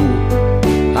through.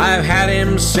 I've had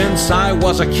him since I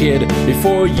was a kid,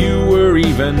 before you were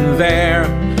even there.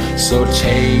 So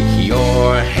take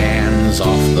your hands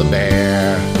off the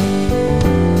bear.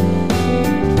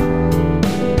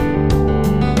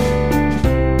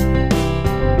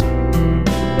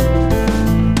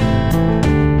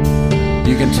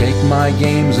 You can take my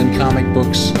games and comic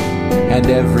books and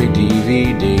every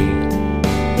DVD.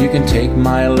 You can take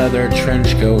my leather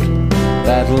trench coat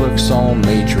that looks all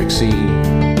matrixy.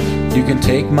 You can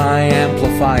take my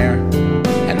amplifier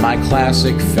and my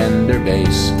classic Fender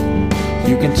bass.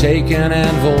 You can take an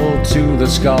anvil to the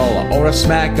skull or a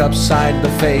smack upside the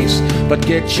face, but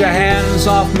get your hands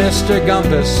off Mr.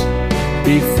 Gumpus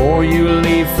before you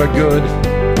leave for good.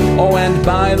 Oh, and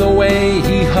by the way,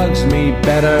 he hugs me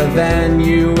better than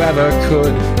you ever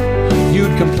could.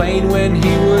 You'd complain when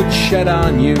he would shed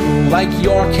on you like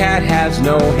your cat has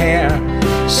no hair.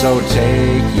 So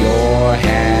take your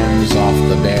hands off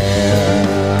the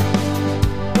bear.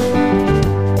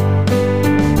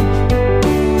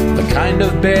 The kind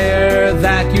of bear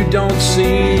that you don't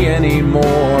see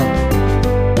anymore.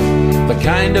 The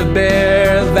kind of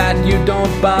bear that you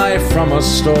don't buy from a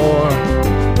store.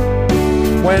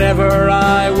 Whenever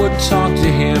I would talk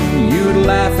to him, you'd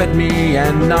laugh at me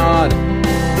and nod,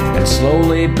 and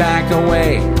slowly back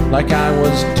away like I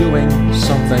was doing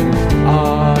something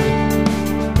odd.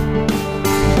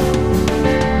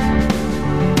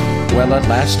 Well, at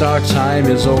last our time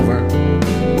is over,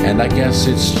 and I guess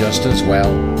it's just as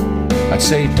well. I'd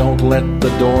say don't let the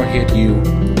door hit you,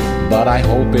 but I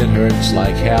hope it hurts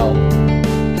like hell.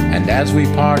 And as we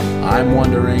part, I'm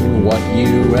wondering what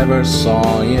you ever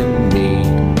saw in me.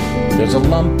 There's a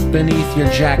lump beneath your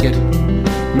jacket.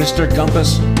 Mr.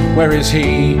 Gumpus, where is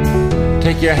he?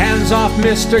 Take your hands off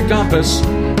Mr. Gumpus.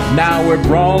 Now we're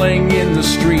brawling in the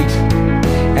street.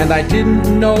 And I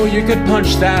didn't know you could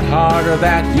punch that hard or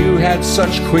that you had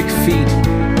such quick feet.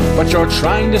 But you're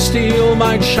trying to steal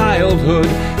my childhood,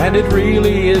 and it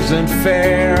really isn't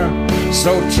fair.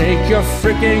 So take your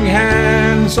freaking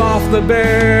hands off the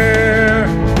bear.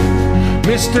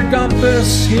 Mr.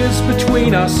 Gumpus is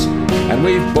between us, and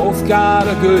we've both got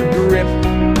a good grip.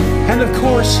 And of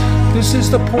course, this is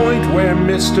the point where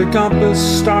Mr. Gumpus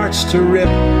starts to rip.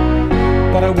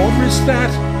 But I won't risk that,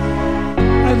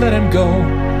 I let him go.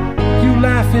 You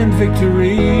laugh in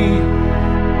victory.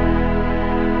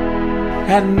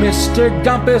 And Mr.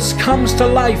 Gumpus comes to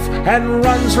life and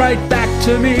runs right back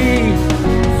to me.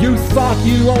 You thought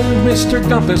you owned Mr.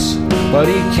 Gumpus, but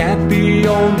he can't be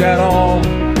owned at all.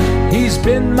 He's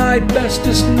been my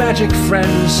bestest magic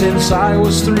friend since I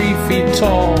was 3 feet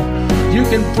tall. You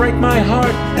can break my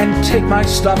heart and take my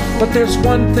stuff, but there's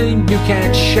one thing you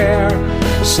can't share.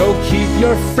 So keep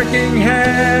your freaking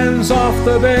hands off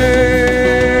the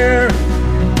bear.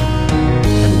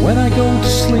 And when I go to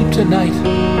sleep tonight,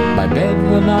 my bed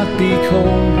will not be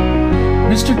cold.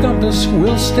 Mr. Gumpus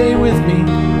will stay with me,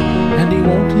 and he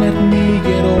won't let me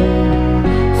get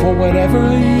old. For whatever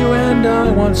you and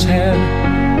I once had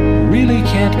really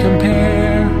can't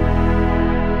compare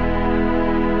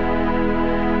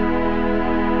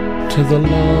to the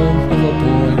love of a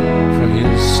boy for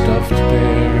his stuffed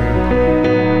bear.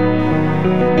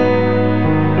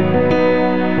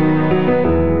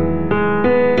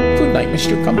 Good night,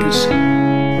 Mr. Gumpus.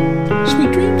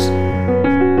 Sweet dreams.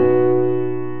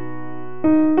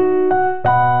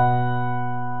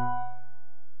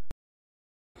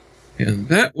 And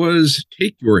that was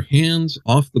Take Your Hands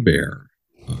Off the Bear.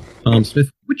 Tom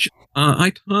Smith. Which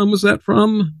Tom was that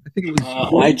from? I think it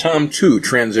was Tom 2,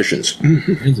 Transitions.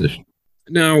 Transition.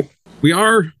 Now, we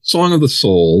are Song of the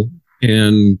Soul,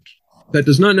 and that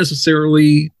does not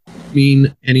necessarily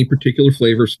mean any particular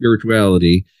flavor of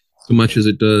spirituality so much as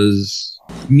it does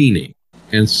meaning.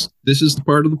 And this is the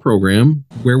part of the program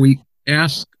where we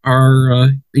ask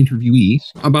our interviewees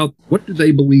about what do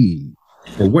they believe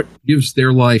or what gives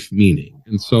their life meaning.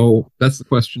 And so that's the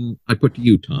question I put to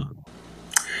you, Tom.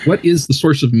 What is the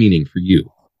source of meaning for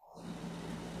you?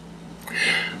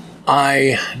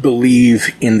 I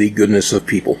believe in the goodness of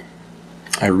people.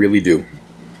 I really do.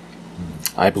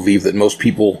 I believe that most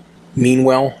people mean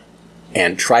well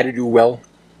and try to do well.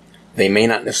 They may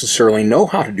not necessarily know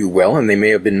how to do well, and they may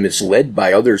have been misled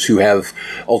by others who have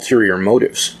ulterior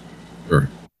motives. Sure.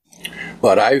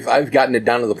 But I've gotten it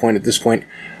down to the point at this point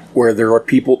where there are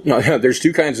people, there's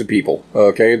two kinds of people,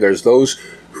 okay? There's those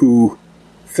who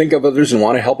think of others and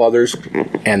want to help others,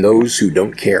 and those who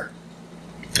don't care.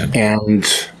 Yeah. And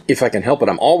if I can help it,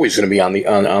 I'm always going to be on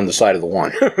the side of the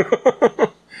one.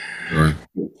 Right.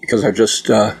 Because I just,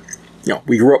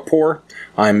 we grew up poor.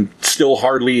 I'm still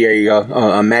hardly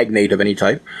a magnate of any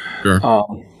type. Sure.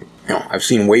 I've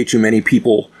seen way too many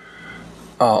people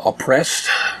oppressed,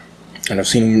 and I've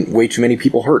seen way too many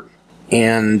people hurt.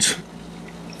 And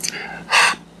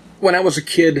when I was a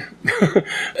kid,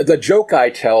 the joke I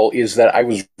tell is that I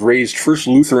was raised first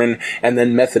Lutheran and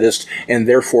then Methodist, and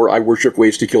therefore I worship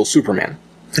ways to kill Superman.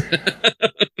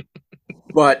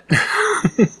 But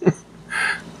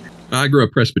I grew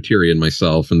up Presbyterian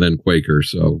myself and then Quaker,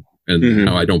 so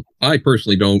I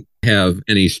personally don't have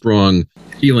any strong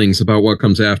feelings about what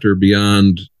comes after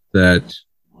beyond that.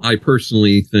 I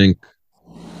personally think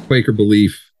Quaker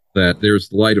belief that there's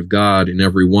the light of God in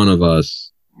every one of us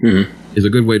is a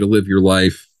good way to live your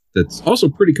life. That's also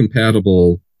pretty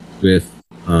compatible with,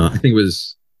 I think it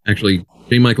was actually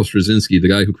J. Michael Straczynski, the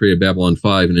guy who created Babylon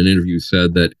 5, in an interview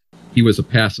said that he was a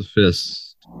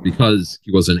pacifist because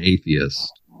he was an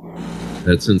atheist.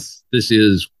 That since this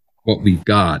is what we've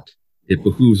got, it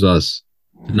behooves us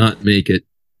to not make it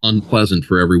unpleasant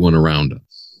for everyone around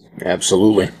us.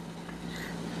 Absolutely.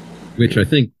 Which I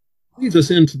think leads us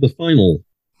into the final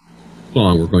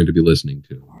song we're going to be listening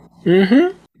to.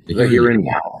 Mm-hmm. The Here and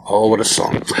Now. Oh, what a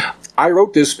song. I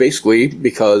wrote this basically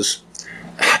because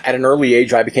at an early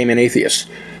age I became an atheist.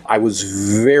 I was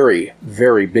very,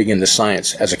 very big into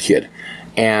science as a kid.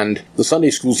 And the Sunday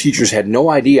school teachers had no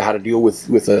idea how to deal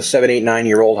with a 7, 8,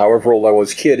 9-year-old, however old I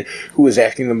was, kid who was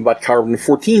asking them about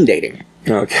carbon-14 dating.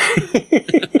 Okay.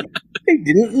 They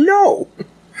didn't know.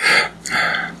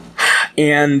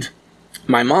 And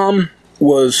my mom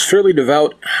was fairly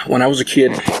devout when I was a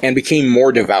kid and became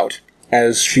more devout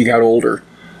as she got older.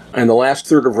 And the last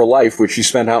third of her life, which she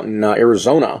spent out in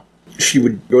Arizona, she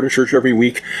would go to church every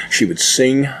week. She would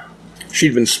sing.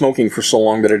 She'd been smoking for so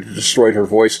long that it had destroyed her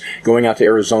voice. Going out to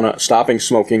Arizona, stopping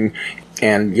smoking,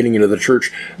 and getting into the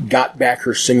church got back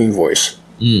her singing voice.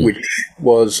 which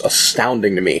was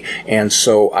astounding to me. And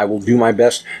so I will do my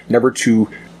best never to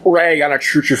rag on a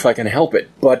church if I can help it.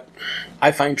 But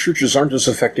I find churches aren't as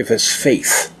effective as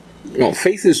faith.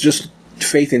 Faith is just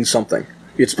faith in something.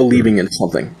 It's believing in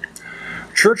something.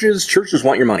 Churches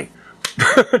want your money.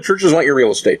 Churches want your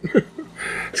real estate.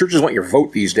 Churches want your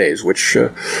vote these days, which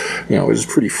is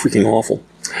pretty freaking awful.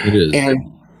 It is.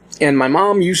 And my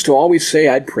mom used to always say,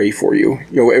 "I'd pray for you."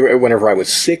 Whenever I was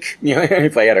sick,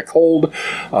 if I had a cold,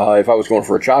 if I was going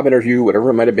for a job interview,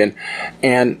 whatever it might have been.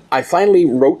 And I finally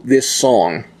wrote this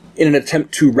song in an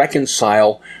attempt to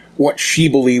reconcile what she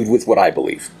believed with what I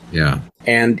believe. Yeah.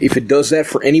 And if it does that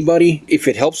for anybody, if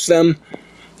it helps them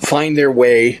find their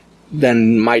way,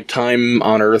 then my time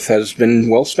on earth has been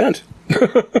well spent.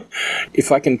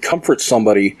 If I can comfort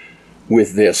somebody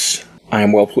with this, I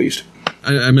am well pleased.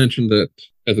 I mentioned that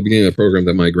at the beginning of the program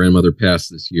that my grandmother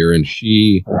passed this year, and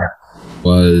she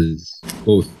was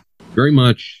both very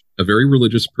much a very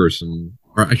religious person,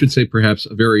 or I should say perhaps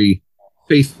a very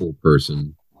faithful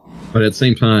person, but at the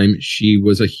same time, she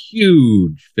was a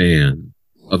huge fan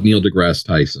of Neil deGrasse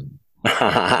Tyson.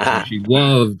 She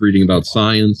loved reading about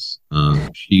science.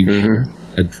 She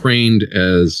had trained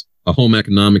as a home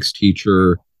economics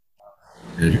teacher,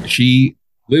 and she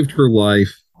lived her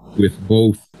life with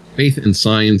both faith and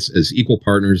science as equal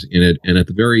partners in it. And at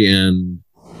the very end,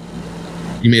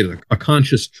 she made a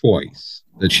conscious choice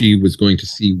that she was going to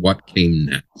see what came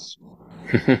next.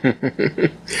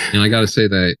 And I got to say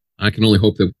that I can only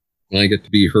hope that when I get to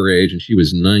be her age, and she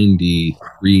was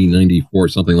 93, 94,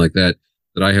 something like that,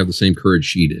 that I have the same courage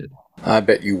she did. I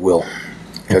bet you will,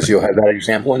 because you'll have that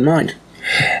example in mind.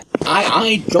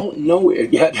 I don't know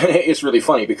it yet. It's really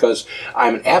funny because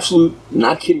I'm an absolute,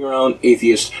 not kidding around,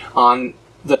 atheist. On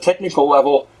the technical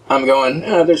level, I'm going,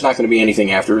 there's not going to be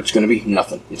anything after. It's going to be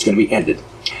nothing. It's going to be ended.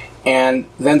 And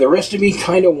then the rest of me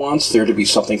kind of wants there to be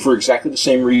something for exactly the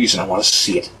same reason. I want to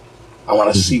see it. I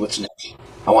want to see what's next.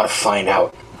 I want to find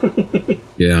out.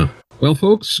 Yeah. Well,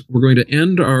 folks, we're going to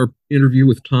end our interview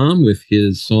with Tom with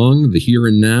his song, The Here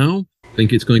and Now. I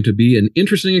think it's going to be an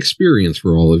interesting experience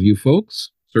for all of you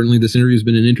folks. Certainly this interview has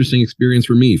been an interesting experience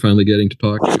for me, finally getting to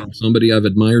talk to somebody I've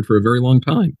admired for a very long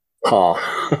time.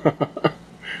 I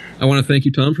want to thank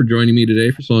you, Tom, for joining me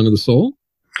today for Song of the Soul.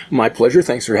 My pleasure.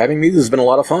 Thanks for having me. This has been a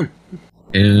lot of fun.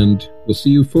 And we'll see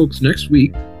you folks next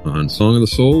week on Song of the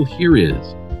Soul. Here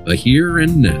is The Here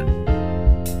and Now.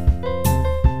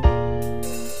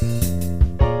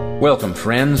 Welcome,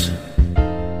 friends.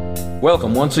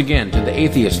 Welcome once again to the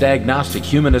Atheist, Agnostic,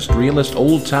 Humanist, Realist,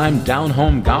 Old-Time,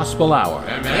 Down-Home Gospel Hour.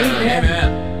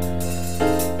 Amen.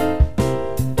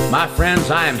 My friends,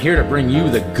 I am here to bring you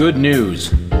the good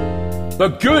news.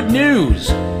 The good news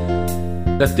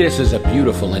that this is a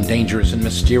beautiful and dangerous and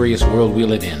mysterious world we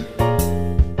live in.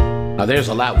 Now, there's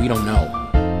a lot we don't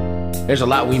know. There's a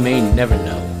lot we may never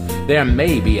know. There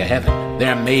may be a heaven.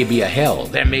 There may be a hell.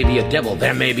 There may be a devil.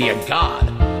 There may be a God.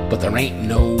 But there ain't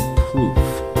no proof.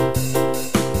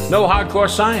 No hardcore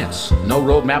science. No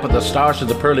roadmap of the stars to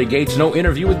the pearly gates. No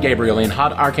interview with Gabriel in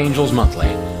Hot Archangels Monthly.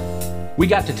 We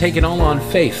got to take it all on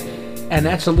faith, and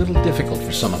that's a little difficult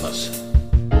for some of us.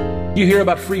 You hear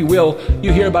about free will,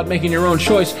 you hear about making your own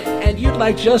choice, and you'd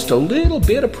like just a little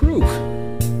bit of proof.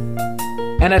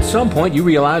 And at some point, you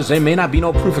realize there may not be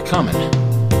no proof of coming.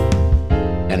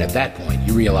 And at that point,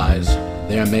 you realize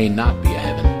there may not be a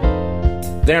heaven.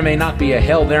 There may not be a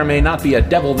hell. There may not be a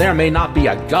devil. There may not be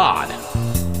a God.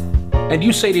 And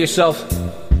you say to yourself,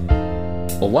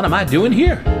 well, what am I doing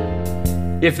here?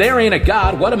 If there ain't a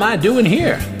God, what am I doing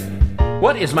here?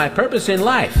 What is my purpose in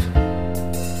life?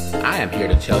 I am here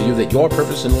to tell you that your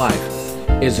purpose in life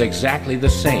is exactly the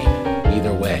same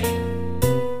either way.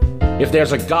 If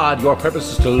there's a God, your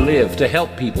purpose is to live, to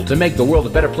help people, to make the world a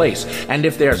better place. And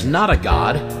if there's not a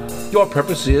God, your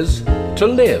purpose is to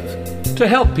live, to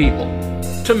help people,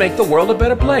 to make the world a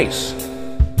better place.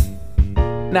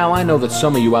 Now, I know that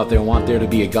some of you out there want there to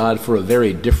be a God for a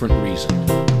very different reason.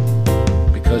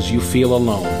 Because you feel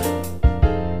alone.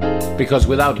 Because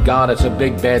without God, it's a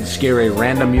big, bad, scary,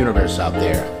 random universe out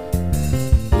there.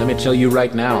 Let me tell you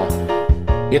right now,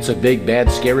 it's a big,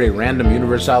 bad, scary, random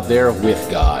universe out there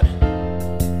with God.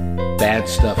 Bad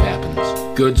stuff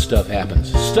happens. Good stuff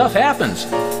happens. Stuff happens.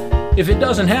 If it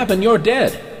doesn't happen, you're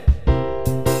dead.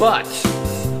 But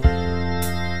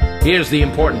here's the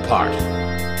important part.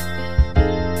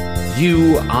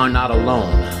 You are not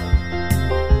alone.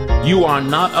 You are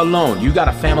not alone. You got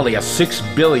a family of 6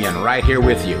 billion right here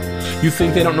with you. You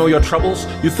think they don't know your troubles?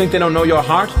 You think they don't know your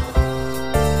heart?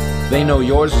 They know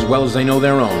yours as well as they know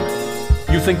their own.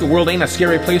 You think the world ain't a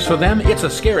scary place for them? It's a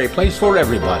scary place for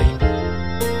everybody.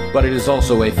 but it is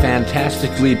also a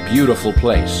fantastically beautiful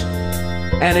place.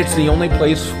 And it's the only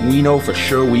place we know for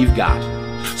sure we've got.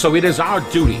 So it is our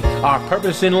duty, our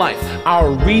purpose in life,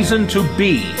 our reason to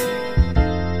be,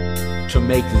 to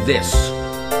make this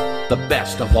the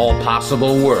best of all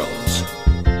possible worlds.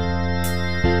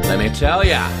 Let me tell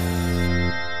ya.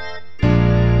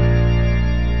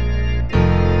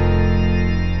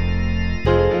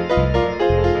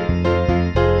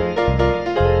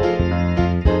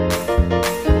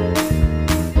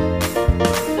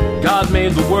 God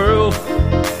made the world,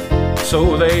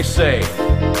 so they say,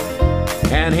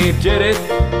 and he did it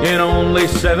in only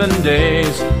 7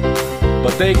 days.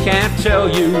 But they can't tell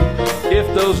you if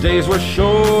those days were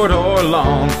short or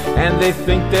long, and they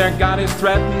think their God is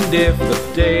threatened if the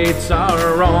dates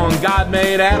are wrong. God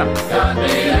made Adam, God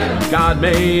made Adam, God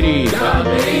made Eve, God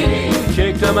made Eve.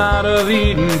 Kicked them out of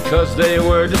Eden 'cause they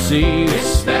were deceived.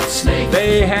 It's that snake.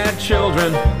 They had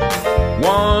children,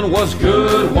 one was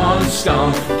good, one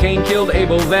scum. Cain killed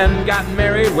Abel, then got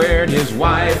married. Where'd his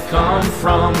wife come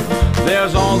from?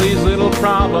 There's all these little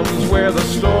problems where the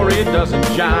story doesn't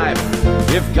jive.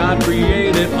 If God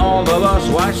created all of us,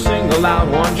 why single out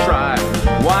one tribe?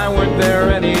 Why weren't there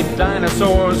any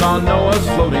dinosaurs on Noah's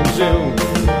floating zoo?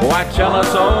 Why tell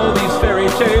us all these fairy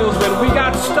tales when we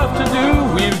got stuff to do?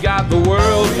 We've got the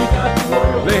world,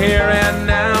 the here and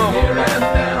now.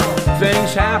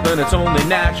 Things happen, it's only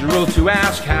natural to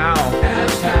ask how.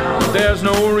 There's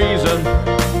no reason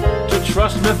to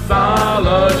trust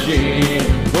mythology.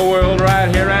 The world right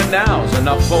here and now is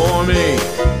enough for me.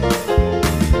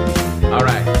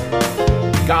 Alright,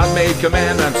 God made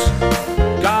commandments,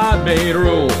 God made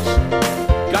rules.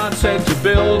 God said to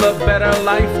build a better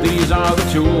life, these are the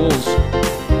tools.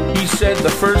 He said the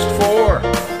first 4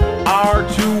 are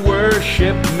to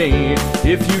worship me.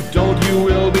 If you don't, you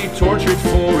will be tortured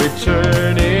for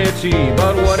eternity.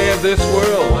 But what if this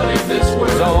world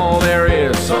is all there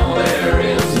is?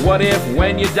 What if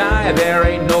when you die there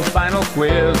ain't no final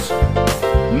quiz?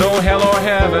 No hell or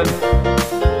heaven?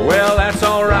 Well, that's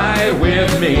alright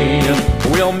with me.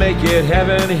 We'll make it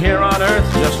heaven here on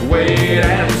earth, just wait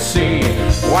and see.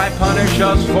 Why punish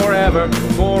us forever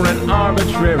for an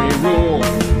arbitrary rule?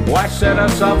 Why set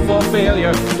us up for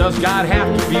failure? Does God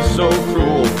have to be so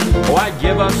cruel? Why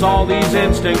give us all these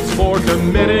instincts for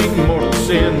committing mortal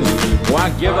sins? Why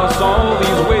give us all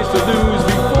these ways to lose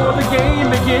before the game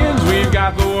begins? We've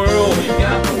got the world,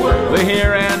 the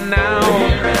here and now.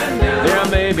 There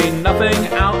may be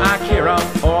nothing out Akira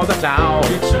or the Tao,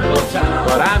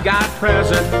 but I've got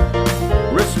present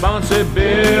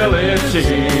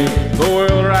responsibility. The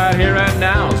world right here and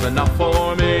now is enough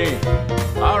for me.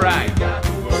 Alright.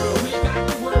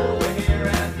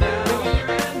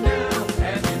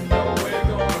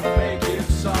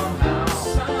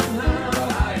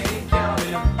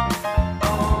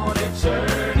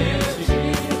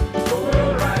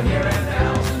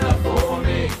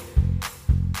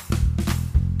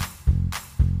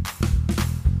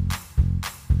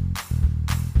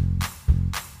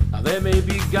 There may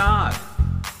be God,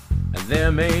 and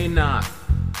there may not.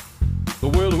 The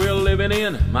world we're living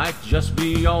in might just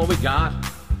be all we got.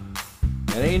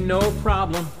 It ain't no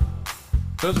problem,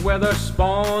 'cause whether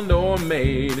spawned or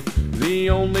made, the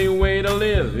only way to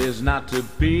live is not to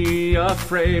be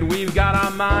afraid. We've got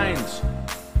our minds,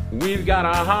 we've got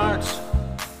our hearts,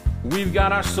 we've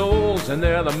got our souls, and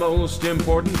they're the most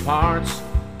important parts.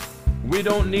 We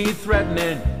don't need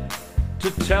threatening to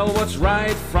tell what's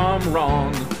right from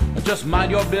wrong. Just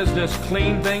mind your business,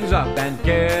 clean things up, and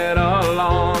get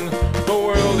along. The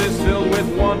world is filled with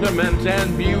wonderment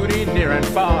and beauty near and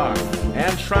far,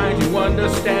 and trying to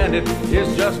understand it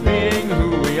is just being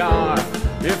who we are.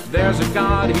 If there's a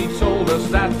God, he told us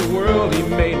that the world he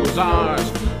made was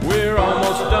ours. We're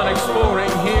almost done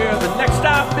exploring here, the next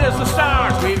stop is the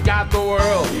stars. We've got the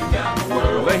world,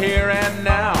 the here and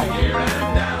now,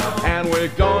 and we're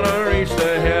gonna reach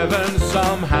the heavens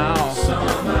somehow.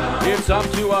 It's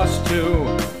up to us to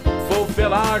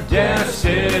fulfill our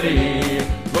destiny.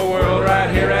 The world right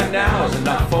here and now is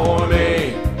enough for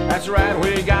me. That's right,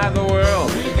 we got the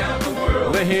world,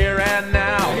 the here and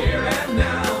now,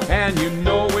 and you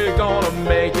know we're gonna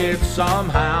make it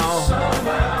somehow.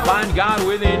 Find God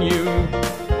within you,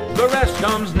 the rest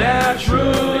comes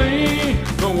naturally.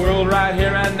 The world right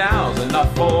here and now is enough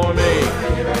for me.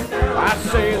 I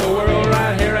say the world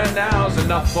right here and now is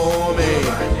enough for me.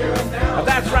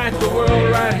 That's right, the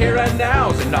world right here and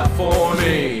now is enough for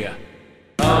me.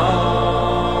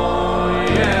 Oh,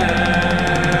 yeah.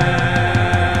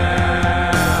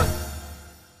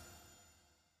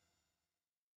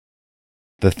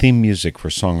 The theme music for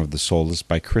Song of the Soul is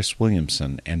by Chris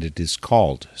Williamson, and it is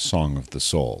called Song of the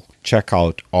Soul. Check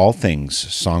out all things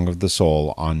Song of the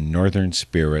Soul on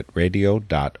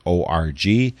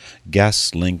northernspiritradio.org,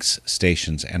 guests, links,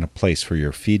 stations, and a place for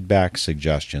your feedback,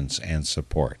 suggestions, and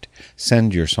support.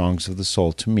 Send your Songs of the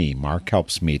Soul to me, Mark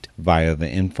Helpsmeet, via the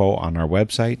info on our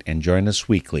website, and join us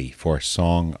weekly for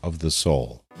Song of the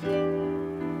Soul.